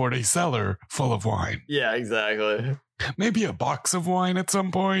able to afford a cellar full of wine. Yeah, exactly. Maybe a box of wine at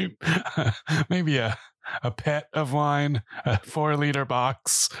some point. Maybe a pet of wine, a 4-liter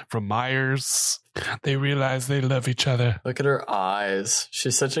box from Myers. They realize they love each other. Look at her eyes.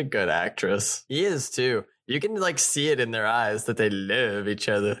 She's such a good actress. He is too. You can like see it in their eyes that they love each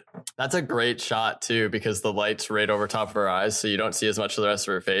other. That's a great shot too, because the light's right over top of her eyes, so you don't see as much of the rest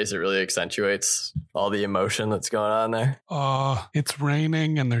of her face. It really accentuates all the emotion that's going on there. Oh, it's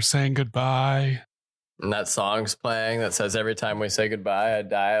raining and they're saying goodbye. And that song's playing that says every time we say goodbye, I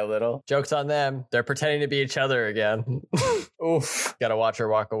die a little. Joke's on them. They're pretending to be each other again. Oof. Gotta watch her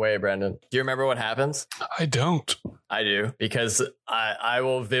walk away, Brendan. Do you remember what happens? I don't. I do, because I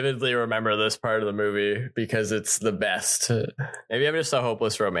will vividly remember this part of the movie because it's the best. Maybe I'm just a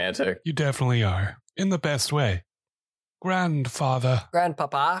hopeless romantic. You definitely are. In the best way. Grandfather.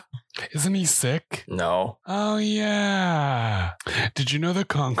 Grandpapa? Isn't he sick? No. Oh, yeah. Did you know the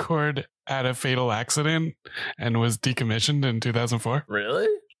Concorde had a fatal accident and was decommissioned in 2004? Really?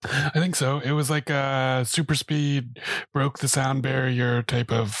 I think so. It was like a super speed, broke the sound barrier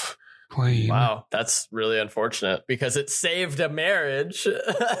type of plane. Wow, that's really unfortunate because it saved a marriage.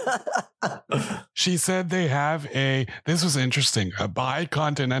 She said they have this was interesting, a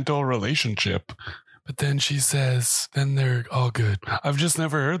bicontinental relationship. But then she says, then they're all good. I've just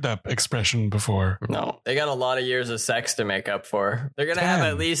never heard that expression before. No, they got a lot of years of sex to make up for. They're going to have 10.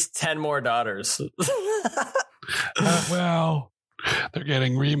 at least 10 more daughters. Well, they're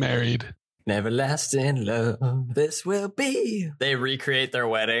getting remarried. Everlasting love, this will be. They recreate their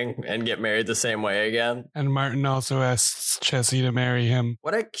wedding and get married the same way again. And Martin also asks Chessie to marry him.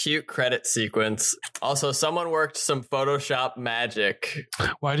 What a cute credit sequence. Also, someone worked some Photoshop magic.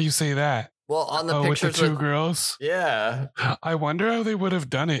 Why do you say that? Well, on the With the pictures two girls? Yeah. I wonder how they would have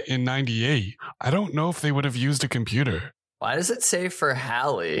done it in 98. I don't know if they would have used a computer. Why does it say for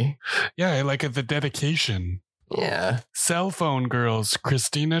Hallie? Yeah, like at the dedication. Yeah. Cell phone girls,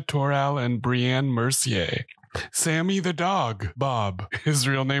 Christina Toral and Brienne Mercier. Sammy the dog, Bob. His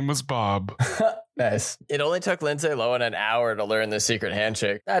real name was Bob. Nice. It only took Lindsay Lohan an hour to learn the secret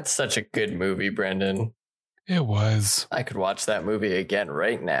handshake. That's such a good movie, Brendan. It was. I could watch that movie again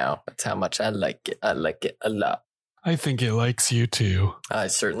right now. That's how much I like it. I like it a lot. I think it likes you too. I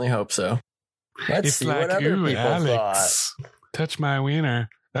certainly hope so. Let's It's see like, what other ooh, people Alex, touch my wiener.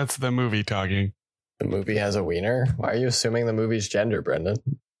 That's the movie talking. thought. The movie has a wiener? Why are you assuming the movie's gender, Brendan?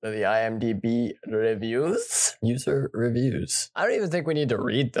 The IMDb reviews? User reviews. I don't even think we need to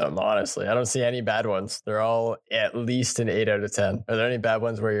read them, honestly. I don't see any bad ones. They're all at least an 8 out of 10. Are there any bad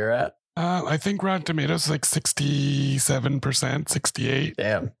ones where you're at? I think Rotten Tomatoes is like 67%, 68.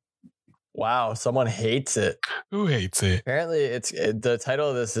 Damn. Wow, someone hates it. Who hates it? Apparently, the title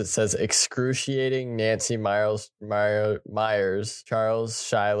of this, it says excruciating Nancy Myers, Charles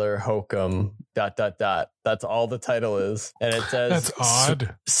Schuyler Hokum, ... That's all the title is. And it says That's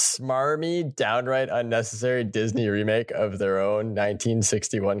odd. Smarmy, downright unnecessary Disney remake of their own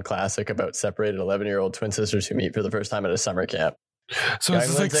 1961 classic about separated 11-year-old twin sisters who meet for the first time at a summer camp. So Young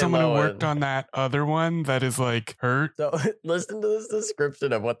this is like Lindsay someone who Lohan. worked on that other one that is like hurt. So listen to this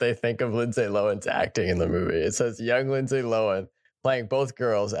description of what they think of Lindsay Lohan's acting in the movie. It says young Lindsay Lohan, playing both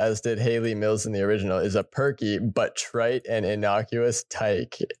girls, as did Haley Mills in the original, is a perky but trite and innocuous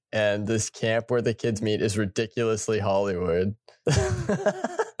tyke. And this camp where the kids meet is ridiculously Hollywood.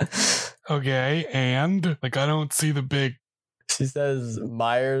 Okay, and like I don't see the big. She says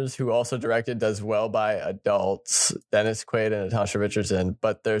Myers, who also directed, does well by adults, Dennis Quaid and Natasha Richardson,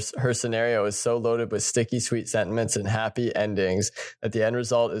 but her scenario is so loaded with sticky, sweet sentiments and happy endings that the end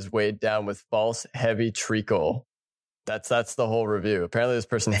result is weighed down with false, heavy treacle. That's the whole review. Apparently this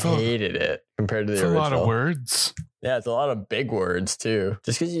person hated it compared to the original. It's a lot of words. Yeah, it's a lot of big words too.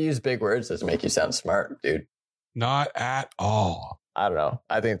 Just because you use big words doesn't make you sound smart, dude. Not at all. I don't know.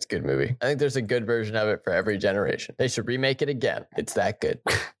 I think it's a good movie. I think there's a good version of it for every generation. They should remake it again. It's that good.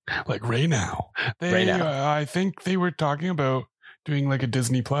 Like right now. Right now. I think they were talking about doing like a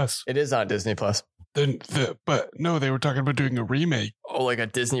Disney Plus. It is on Disney Plus. But no, they were talking about doing a remake. Oh, like a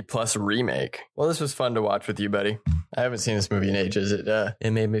Disney Plus remake. Well, this was fun to watch with you, buddy. I haven't seen this movie in ages.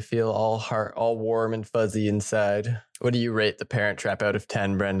 It made me feel all warm and fuzzy inside. What do you rate The Parent Trap out of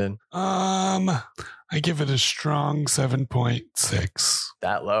 10, Brendan? I give it a strong 7.6.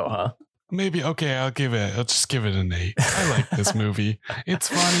 That low, huh? Maybe, okay, I'll just give it an 8. I like this movie. It's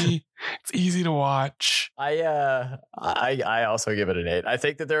funny. It's easy to watch. I also give it an 8. I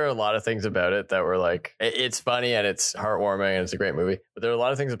think that there are a lot of things about it that were like, it's funny and it's heartwarming and it's a great movie. But there are a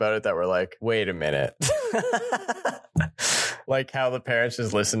lot of things about it that were like, wait a minute. Like how the parents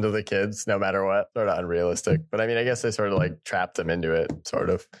just listen to the kids no matter what. Sort of unrealistic. But I mean, I guess they sort of like trapped them into it. Sort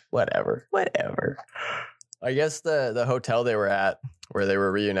of. Whatever. I guess the hotel they were at where they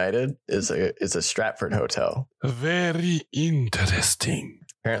were reunited is a Stratford hotel. Very interesting.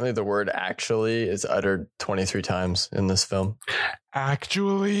 Apparently the word actually is uttered 23 times in this film.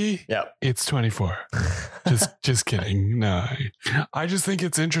 Actually, Yep. It's 24. Just kidding. No. I just think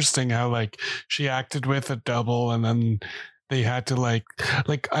it's interesting how like she acted with a double and then they had to like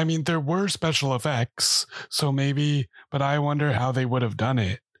I mean there were special effects, so maybe, but I wonder how they would have done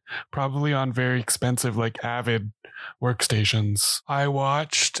it. Probably on very expensive like Avid workstations. I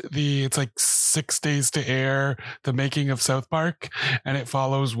watched it's like 6 days to air, the making of South Park, and it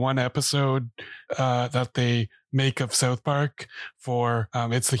follows one episode that they make of South Park for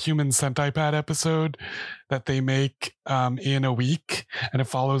it's the Human Centipede episode that they make in a week, and it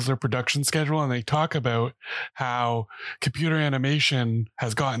follows their production schedule, and they talk about how computer animation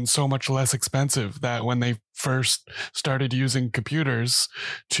has gotten so much less expensive that when they first started using computers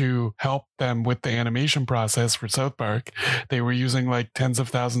to help them with the animation process for South Park, they were using like tens of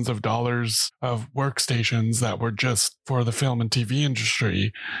thousands of dollars of workstations that were just for the film and TV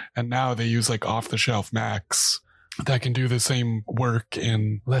industry, and now they use like off-the-shelf Macs that can do the same work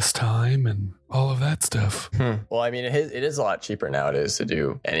in less time and all of that stuff. Well, I mean, it is a lot cheaper nowadays to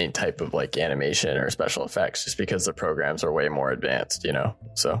do any type of like animation or special effects just because the programs are way more advanced, you know?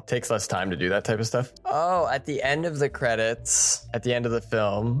 So it takes less time to do that type of stuff. Oh, at the end of the credits, at the end of the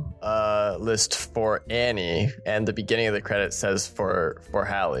film, list for Annie, and the beginning of the credits says for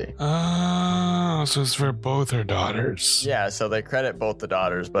Hallie. Oh, so it's for both her daughters. Yeah, so they credit both the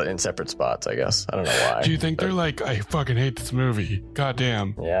daughters, but in separate spots, I guess. I don't know why. Do you think they're like, I fucking hate this movie?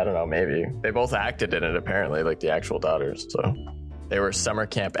 Goddamn. Yeah, I don't know, maybe. They both acted in it, apparently, like the actual daughters, so they were summer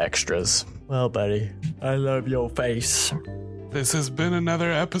camp extras. Well, buddy, I love your face. This has been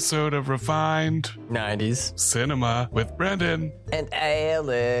another episode of Refined 90s Cinema with Brendan and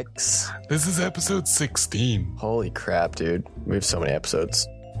Alex. This is episode 16. Holy crap, dude. We have so many episodes.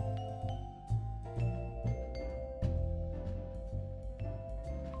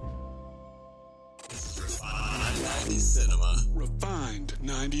 Refined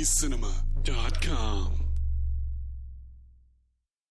 90cinema.com